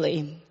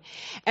safely.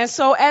 And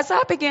so as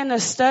I began to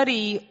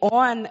study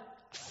on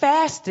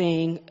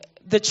fasting,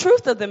 the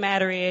truth of the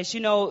matter is,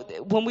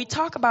 when we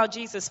talk about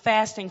Jesus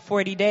fasting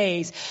 40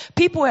 days,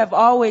 people have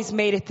always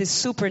made it this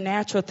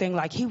supernatural thing,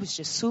 like he was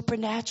just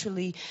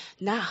supernaturally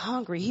not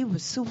hungry. He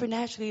was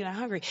supernaturally not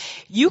hungry.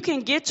 You can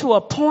get to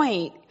a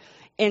point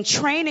in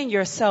training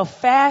yourself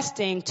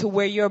fasting to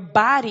where your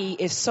body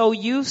is so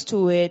used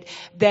to it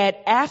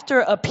that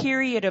after a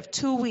period of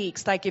 2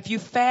 weeks, like if you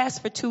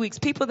fast for 2 weeks,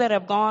 people that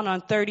have gone on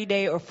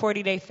 30-day or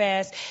 40-day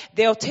fast,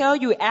 they'll tell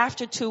you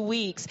after 2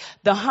 weeks,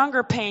 the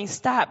hunger pains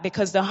stop,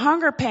 because the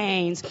hunger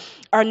pains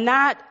are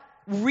not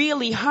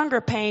really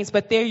hunger pains,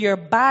 but they're your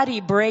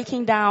body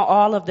breaking down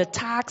all of the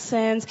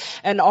toxins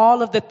and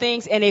all of the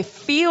things, and it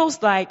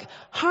feels like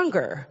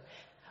hunger.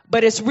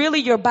 But it's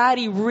really your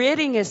body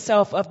ridding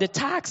itself of the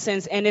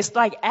toxins. And it's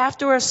like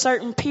after a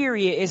certain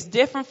period, it's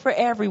different for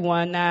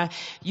everyone. Now,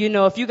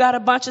 if you got a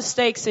bunch of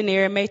steaks in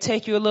there, it may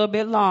take you a little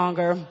bit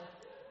longer.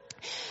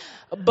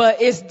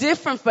 But it's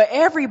different for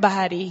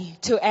everybody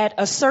to, at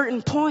a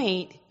certain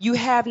point, you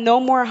have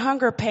no more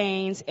hunger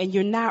pains and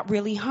you're not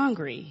really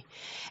hungry.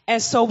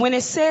 And so when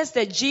it says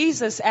that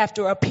Jesus,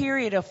 after a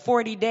period of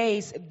 40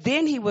 days,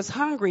 then he was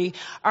hungry,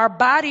 our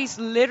bodies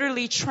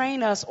literally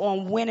train us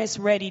on when it's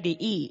ready to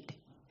eat.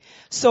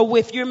 So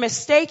if you're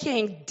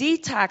mistaking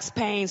detox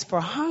pains for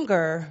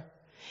hunger,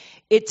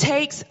 it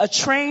takes a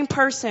trained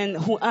person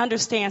who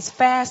understands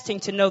fasting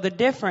to know the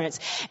difference.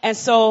 And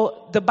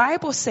so the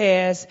Bible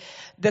says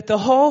that the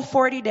whole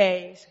 40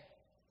 days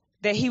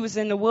that he was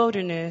in the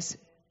wilderness,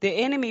 the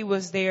enemy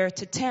was there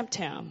to tempt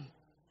him.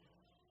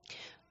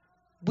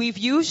 We've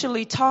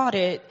usually taught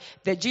it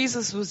that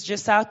Jesus was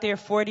just out there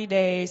 40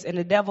 days and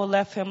the devil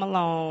left him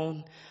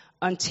alone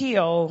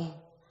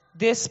until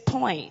this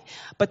point.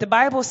 But the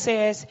Bible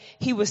says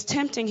he was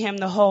tempting him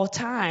the whole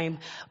time.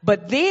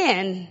 But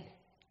then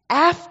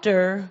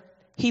after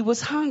he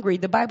was hungry,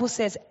 the Bible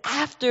says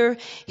after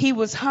he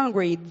was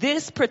hungry,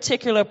 this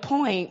particular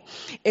point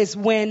is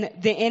when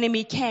the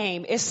enemy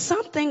came. It's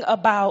something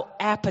about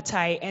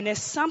appetite, and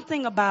it's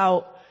something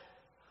about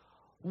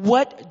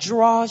what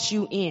draws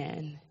you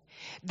in.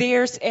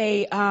 There's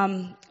a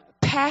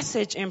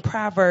passage in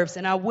Proverbs,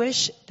 and I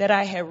wish that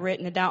I had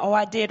written it down. Oh,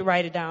 I did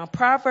write it down.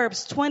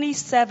 Proverbs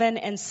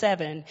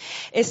 27:7.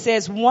 It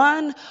says,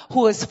 one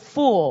who is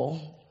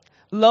full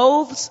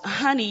loathes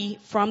honey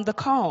from the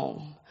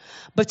comb,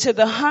 but to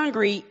the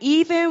hungry,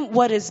 even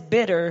what is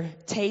bitter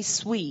tastes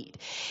sweet.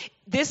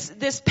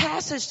 This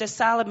passage that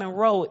Solomon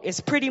wrote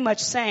is pretty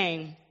much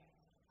saying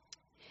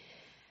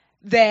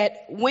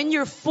that when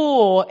you're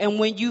full and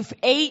when you've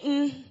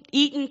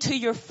eaten to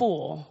your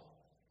full,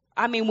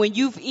 when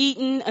you've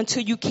eaten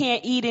until you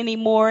can't eat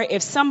anymore,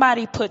 if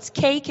somebody puts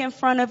cake in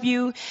front of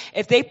you,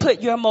 if they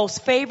put your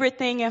most favorite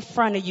thing in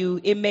front of you,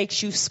 it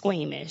makes you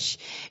squeamish.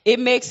 It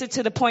makes it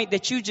to the point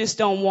that you just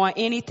don't want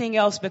anything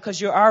else because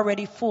you're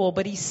already full.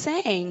 But he's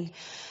saying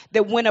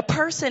that when a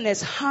person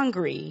is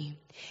hungry,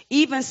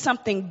 even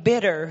something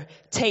bitter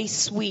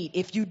tastes sweet.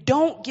 If you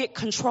don't get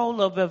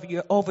control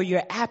over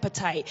your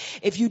appetite,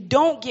 if you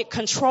don't get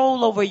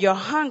control over your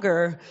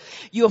hunger,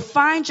 you'll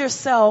find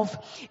yourself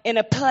in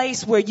a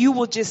place where you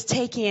will just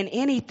take in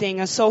anything.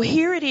 And so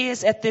here it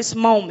is at this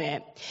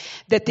moment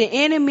that the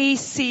enemy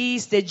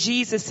sees that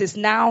Jesus is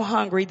now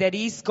hungry, that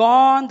he's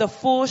gone the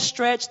full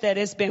stretch, that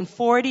it's been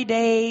 40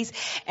 days,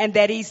 and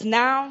that he's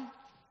now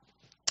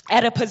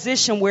at a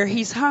position where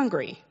he's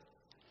hungry.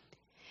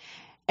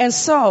 And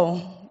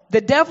so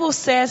the devil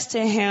says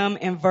to him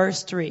in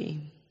verse 3,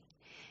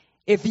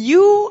 if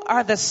you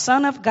are the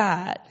Son of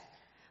God,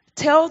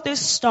 tell this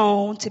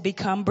stone to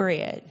become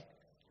bread.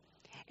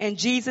 And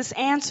Jesus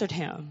answered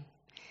him,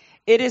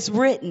 it is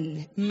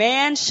written,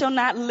 man shall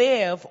not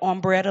live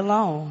on bread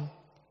alone.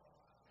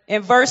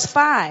 In verse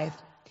 5,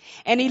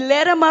 and he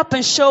led him up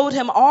and showed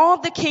him all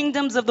the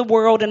kingdoms of the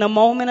world in a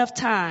moment of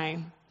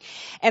time.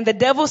 And the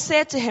devil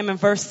said to him in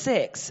verse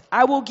 6,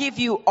 I will give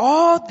you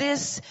all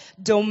this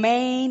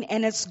domain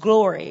and its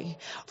glory,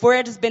 for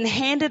it has been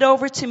handed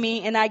over to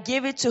me, and I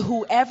give it to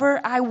whoever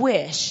I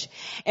wish.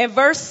 In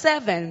verse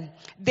 7,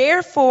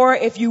 therefore,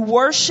 if you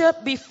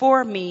worship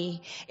before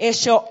me, it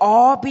shall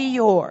all be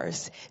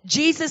yours.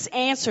 Jesus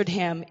answered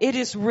him, it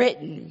is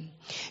written,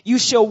 you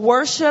shall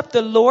worship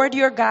the Lord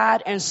your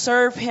God and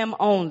serve him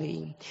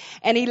only.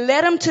 And he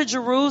led him to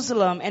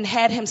Jerusalem and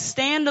had him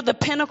stand on the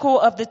pinnacle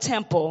of the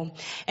temple.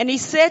 And he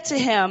said to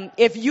him,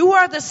 if you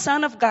are the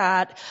Son of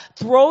God,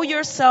 throw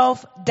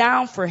yourself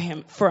down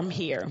from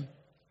here.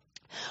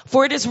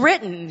 For it is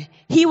written,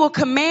 he will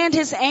command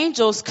his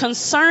angels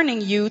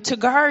concerning you to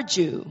guard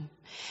you.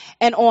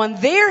 And on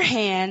their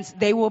hands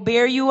they will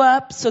bear you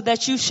up so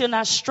that you shall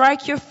not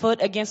strike your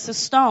foot against a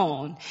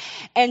stone.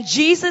 And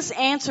Jesus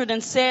answered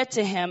and said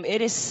to him, it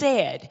is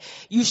said,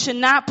 you should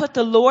not put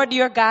the Lord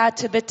your God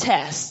to the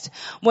test.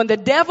 When the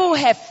devil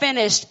had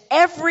finished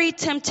every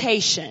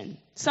temptation,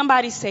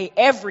 somebody say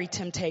every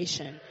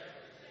temptation,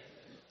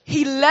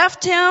 he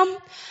left him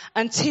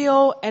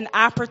until an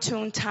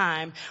opportune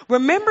time.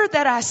 Remember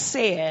that I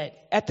said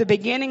at the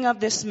beginning of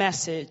this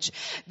message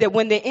that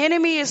when the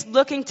enemy is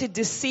looking to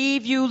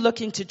deceive you,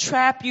 looking to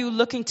trap you,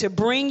 looking to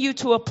bring you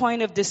to a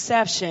point of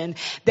deception,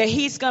 that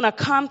he's going to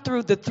come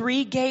through the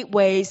three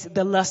gateways,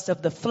 the lust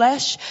of the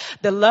flesh,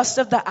 the lust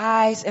of the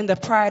eyes, and the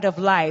pride of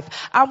life.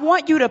 I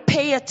want you to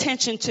pay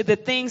attention to the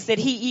things that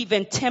he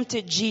even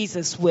tempted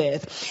Jesus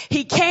with.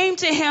 He came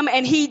to him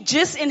and he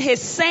just in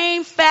his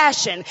same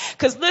fashion,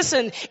 because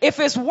listen, if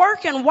it's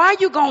working, why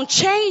you going to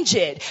change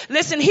it?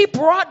 Listen, he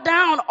brought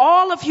down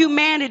all of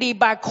humanity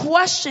by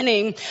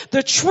questioning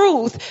the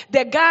truth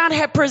that God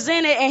had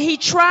presented, and he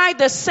tried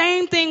the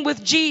same thing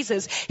with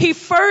Jesus. He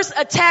first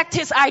attacked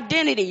his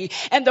identity,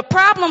 and the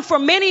problem for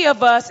many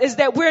of us is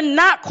that we're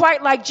not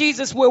quite like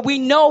Jesus, where we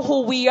know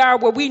who we are,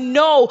 where we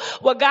know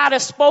what God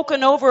has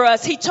spoken over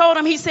us. He told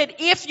him, he said,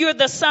 if you're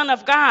the Son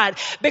of God,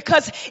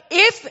 because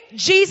if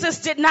Jesus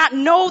did not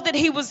know that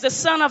he was the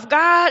Son of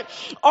God,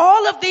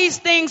 all of these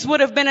things would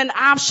have been an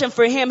option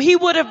for him. He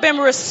would have been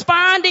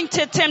responding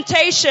to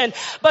temptation,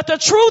 but the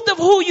truth of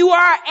who you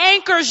are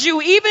anchors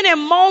you even in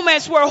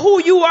moments where who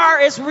you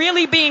are is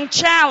really being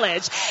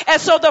challenged.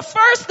 And so the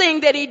first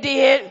thing that he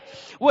did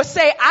was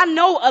say, I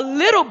know a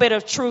little bit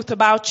of truth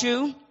about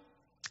you.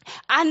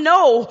 I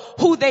know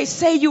who they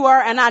say you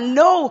are and I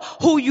know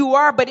who you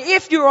are, but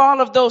if you're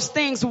all of those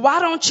things, why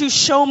don't you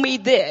show me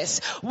this?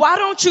 Why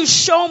don't you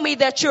show me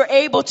that you're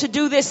able to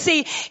do this?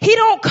 See, he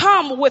don't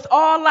come with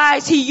all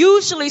lies. He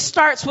usually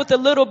starts with a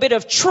little bit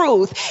of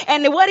truth.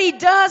 And what he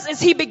does is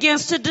he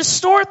begins to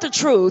distort the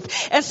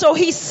truth. And so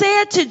he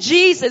said to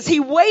Jesus, he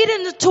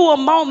waited until a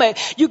moment.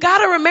 You got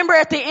to remember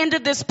at the end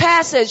of this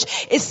passage,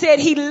 it said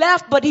he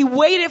left, but he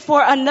waited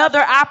for another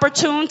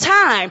opportune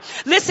time.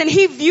 Listen,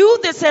 he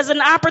viewed this as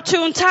an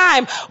opportune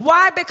time.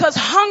 Why? Because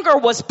hunger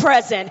was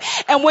present.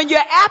 And when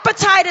your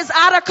appetite is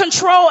out of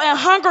control and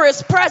hunger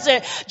is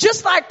present,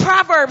 just like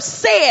Proverbs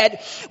said,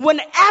 when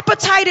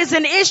appetite is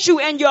an issue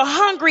and you're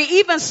hungry,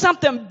 even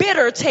something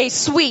bitter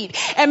tastes sweet.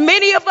 And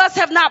many of us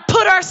have not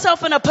put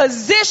ourselves in a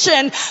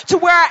position to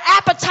where our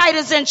appetite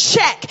is in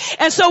check.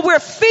 And so we're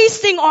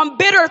feasting on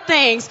bitter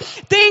things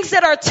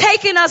that are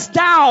taking us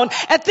down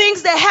and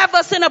things that have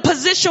us in a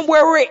position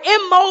where we're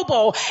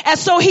immobile. And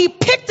so he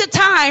picked a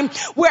time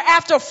where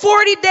after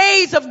 40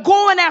 days of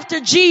going after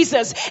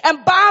Jesus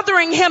and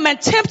bothering him and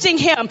tempting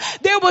him,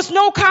 there was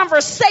no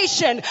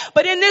conversation.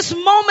 But in this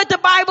moment, the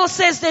Bible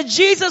says that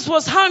Jesus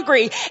was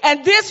hungry,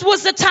 and this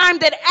was the time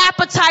that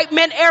appetite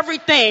meant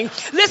everything.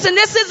 Listen,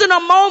 this isn't a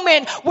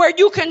moment where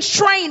you can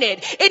train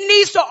it. It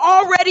needs to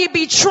already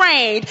be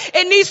trained.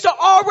 It needs to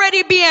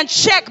already be in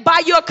check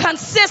by your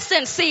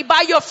consistency,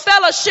 by your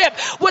fellowship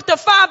with the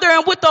Father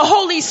and with the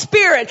Holy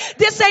Spirit.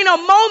 This ain't a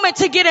moment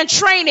to get in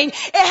training.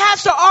 It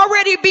has to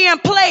already be in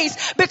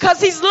place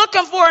because he's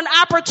looking for an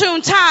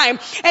opportune time.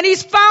 And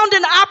he's found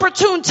an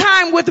opportune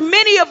time with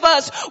many of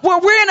us where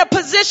we're in a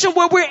position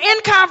where we're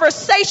in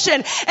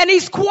conversation and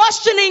he's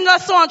questioning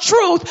us on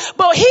truth,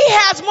 but he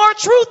has more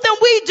truth than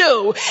we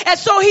do. And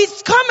so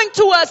he's coming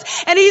to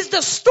us and he's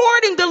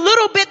distorting the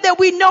little bit that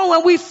we know,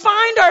 and we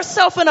find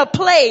ourselves in a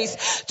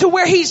place to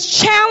where he's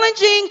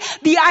challenging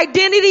the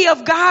identity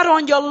of God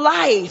on your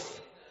life.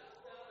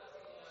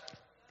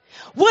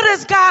 What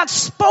has God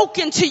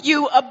spoken to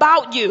you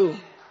about you?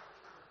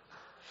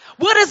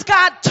 What has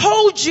God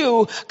told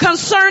you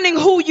concerning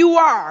who you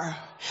are?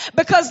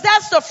 Because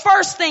that's the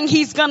first thing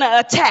he's going to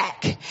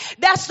attack.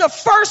 That's the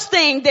first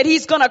thing that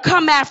he's going to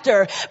come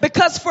after.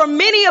 Because for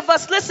many of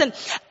us, listen,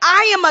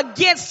 I am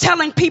against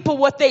telling people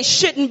what they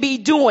shouldn't be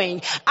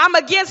doing. I'm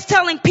against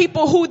telling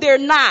people who they're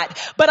not.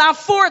 But I'm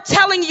for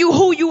telling you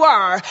who you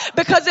are.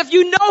 Because if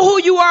you know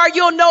who you are,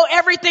 you'll know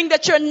everything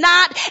that you're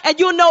not, and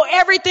you'll know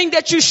everything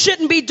that you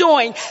shouldn't be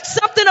doing.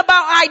 Something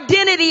about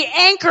identity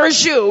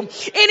anchors you.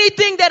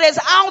 Anything that is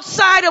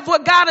outside of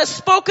what God has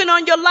spoken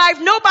on your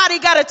life, nobody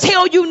got to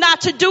tell you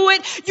not to do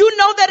it. You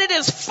know that it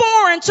is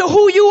foreign to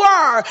who you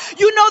are.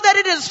 You know that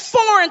it is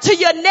foreign to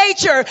your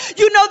nature.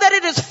 You know that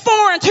it is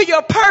foreign to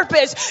your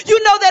purpose.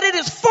 You know that it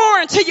is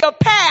foreign to your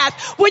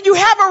path. When you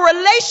have a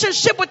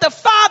relationship with the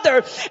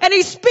Father and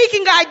he's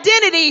speaking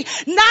identity,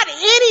 not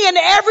any and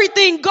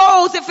everything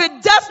goes if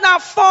it does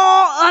not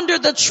fall under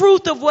the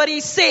truth of what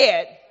he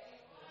said.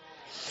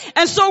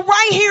 And so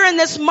right here in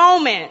this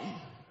moment,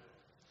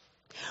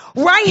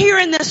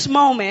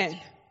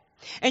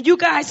 and you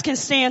guys can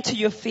stand to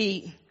your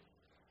feet.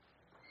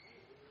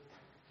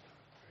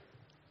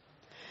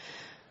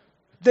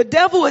 The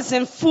devil is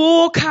in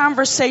full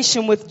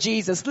conversation with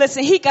Jesus.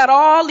 Listen, he got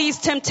all these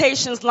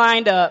temptations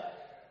lined up.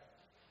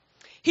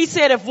 He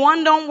said, if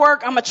one don't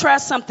work, I'm going to try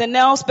something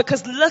else,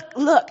 because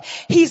look,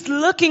 he's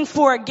looking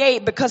for a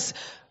gate, because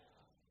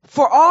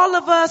for all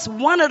of us,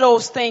 one of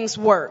those things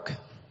work.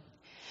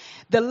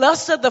 The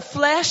lust of the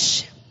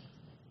flesh.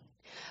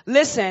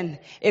 Listen,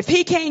 if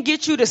he can't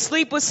get you to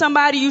sleep with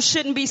somebody you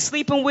shouldn't be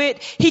sleeping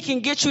with, he can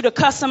get you to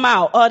cuss them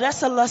out. Oh,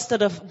 that's a lust of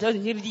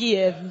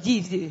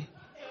the.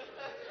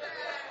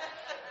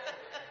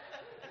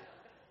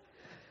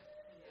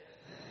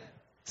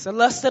 It's the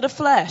lust of the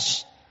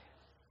flesh.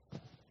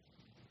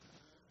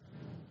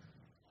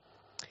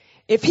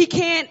 If he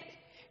can't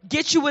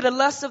get you with the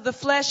lust of the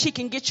flesh, he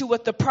can get you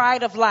with the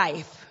pride of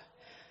life,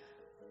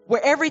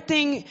 where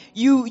everything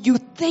you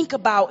think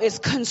about is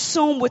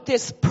consumed with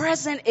this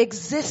present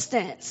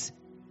existence.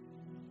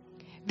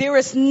 There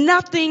is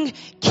nothing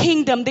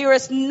kingdom. There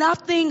is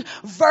nothing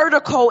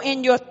vertical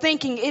in your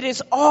thinking. It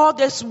is all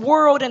this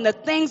world and the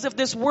things of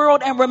this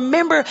world. And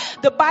remember,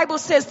 the Bible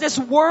says this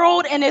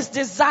world and its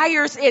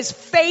desires is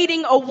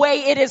fading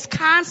away. It is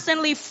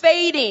constantly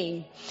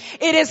fading.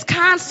 It is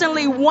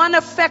constantly one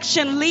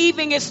affection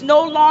leaving. It's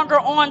no longer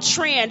on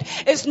trend.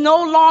 It's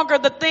no longer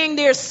the thing.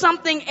 There's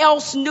something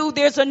else new.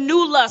 There's a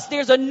new lust.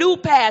 There's a new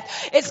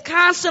path. It's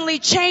constantly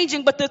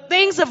changing. But the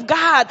things of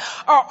God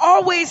are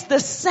always the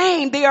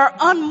same. They are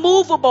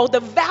unmovable. The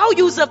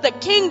values of the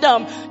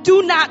kingdom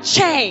do not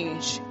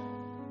change.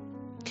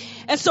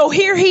 And so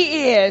here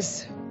he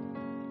is.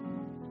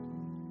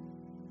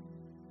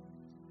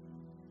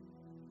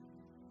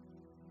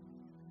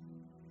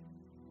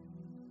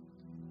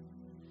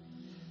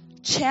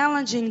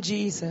 Challenging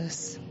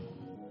Jesus.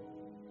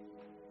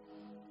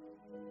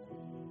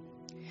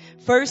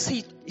 First,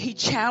 he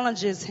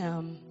challenges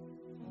him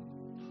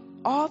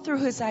all through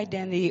his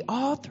identity,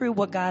 all through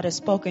what God has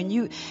spoken.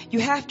 You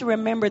have to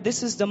remember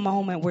this is the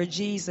moment where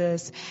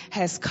Jesus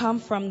has come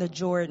from the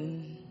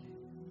Jordan.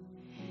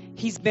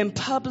 He's been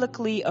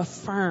publicly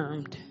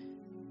affirmed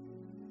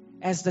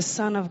as the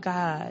Son of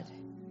God,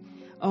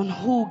 on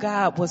who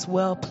God was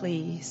well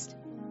pleased.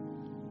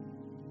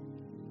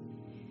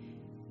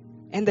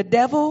 And the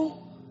devil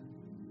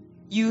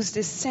used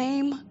the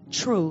same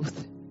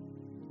truth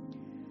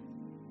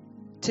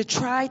to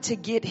try to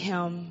get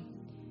him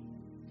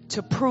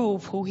to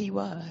prove who he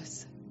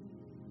was.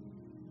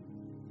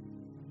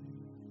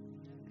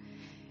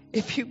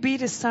 If you be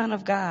the Son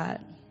of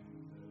God,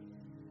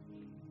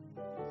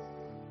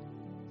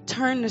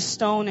 turn the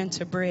stone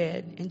into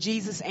bread. And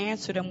Jesus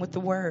answered him with the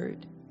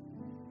word.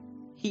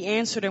 He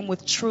answered him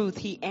with truth.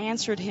 He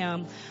answered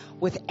him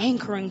with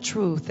anchoring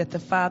truth that the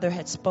Father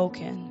had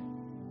spoken.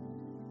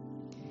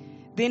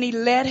 Then he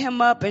led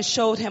him up and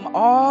showed him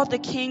all the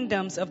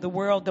kingdoms of the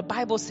world. The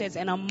Bible says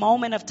in a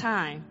moment of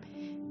time,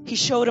 he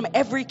showed him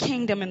every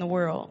kingdom in the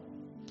world.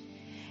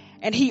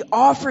 And he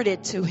offered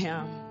it to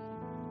him.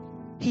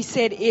 He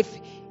said,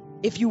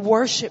 if you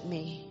worship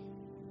me,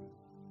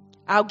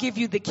 I'll give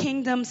you the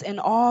kingdoms and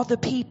all the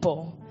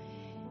people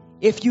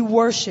if you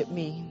worship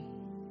me.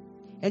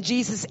 And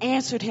Jesus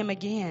answered him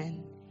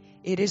again,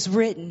 it is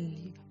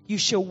written, you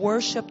shall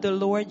worship the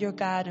Lord your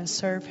God and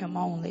serve him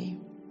only.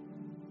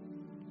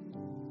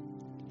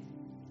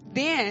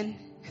 Then,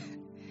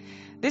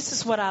 this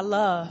is what I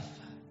love.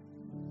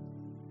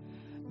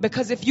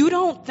 Because if you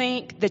don't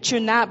think that you're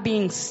not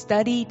being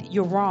studied,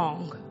 you're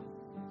wrong.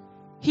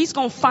 He's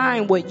going to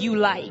find what you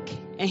like.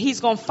 And he's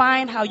going to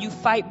find how you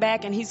fight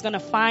back. And he's going to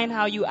find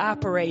how you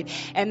operate.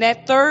 And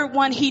that third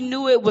one, he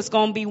knew it was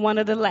going to be one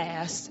of the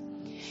last.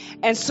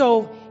 And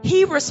so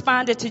he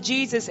responded to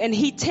Jesus and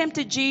he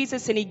tempted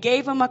Jesus and he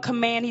gave him a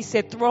command. He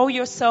said, throw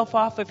yourself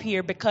off of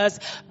here because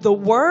the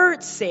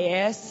word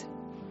says,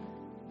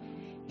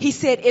 he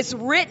said, it's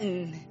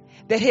written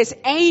that his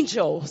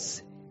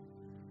angels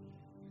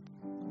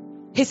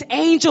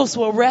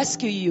will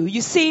rescue you.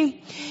 You see,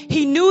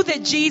 he knew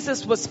that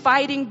Jesus was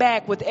fighting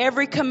back with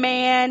every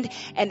command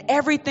and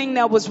everything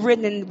that was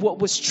written and what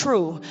was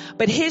true.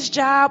 But his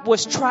job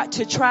was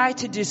to try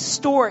to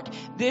distort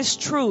this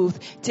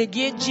truth to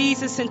get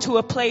Jesus into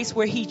a place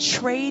where he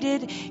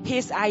traded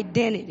his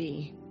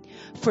identity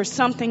for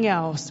something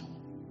else.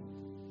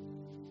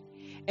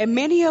 And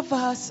many of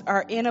us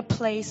are in a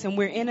place and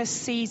we're in a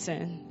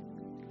season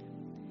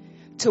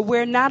to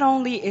where not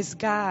only is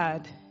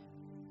God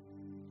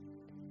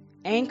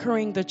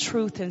anchoring the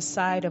truth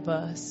inside of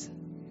us,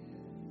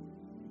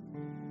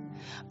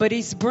 but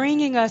he's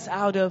bringing us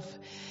out of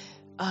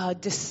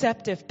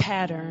deceptive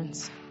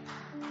patterns.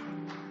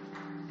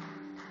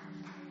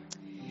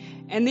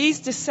 And these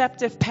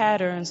deceptive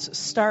patterns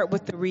start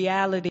with the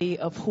reality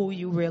of who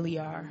you really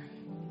are.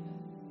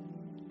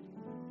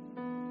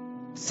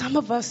 Some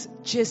of us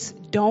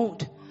just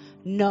don't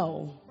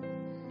know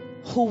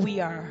who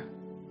we are.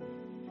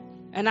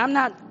 And I'm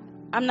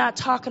not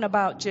talking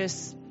about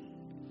just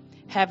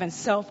having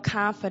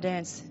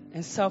self-confidence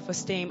and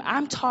self-esteem.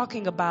 I'm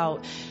talking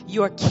about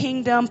your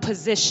kingdom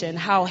position,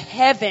 how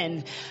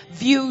heaven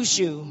views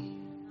you,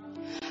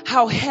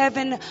 how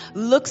heaven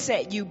looks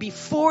at you.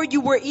 Before you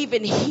were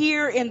even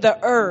here in the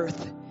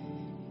earth,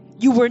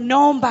 you were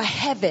known by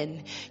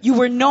heaven. You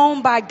were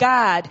known by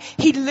God.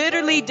 He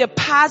literally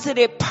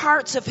deposited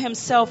parts of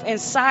himself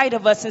inside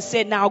of us and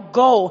said, now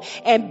go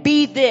and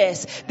be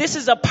this. This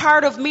is a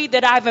part of me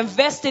that I've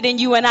invested in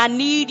you and I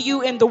need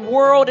you in the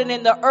world and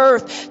in the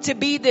earth to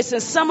be this.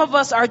 And some of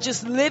us are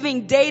just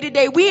living day to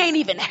day. We ain't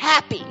even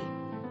happy.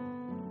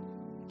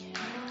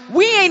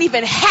 We ain't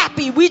even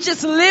happy. We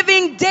just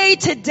living day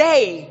to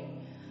day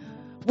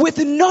with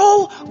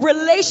no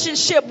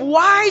relationship.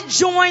 Why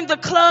join the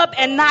club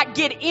and not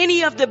get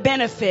any of the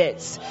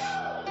benefits?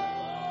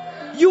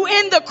 You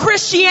in the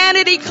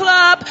Christianity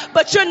club,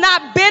 but you're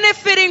not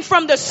benefiting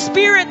from the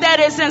spirit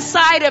that is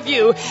inside of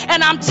you.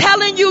 And I'm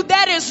telling you,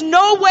 that is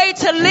no way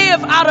to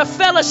live out of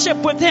fellowship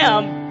with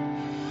him.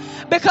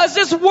 Because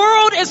this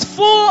world is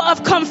full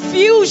of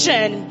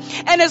confusion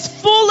and is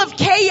full of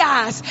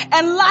chaos,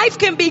 and life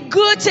can be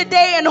good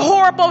today and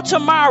horrible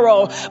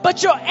tomorrow.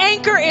 But your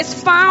anchor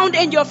is found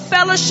in your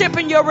fellowship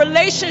and your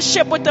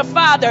relationship with the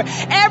Father.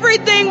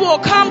 Everything will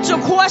come to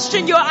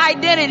question your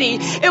identity.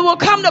 It will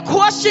come to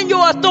question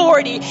your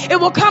authority. It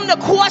will come to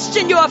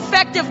question your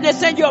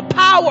effectiveness and your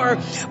power.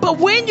 But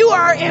when you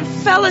are in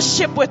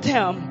fellowship with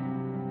him,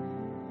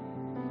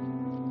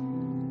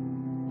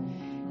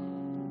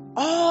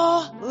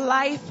 all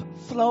life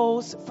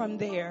flows from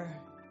there.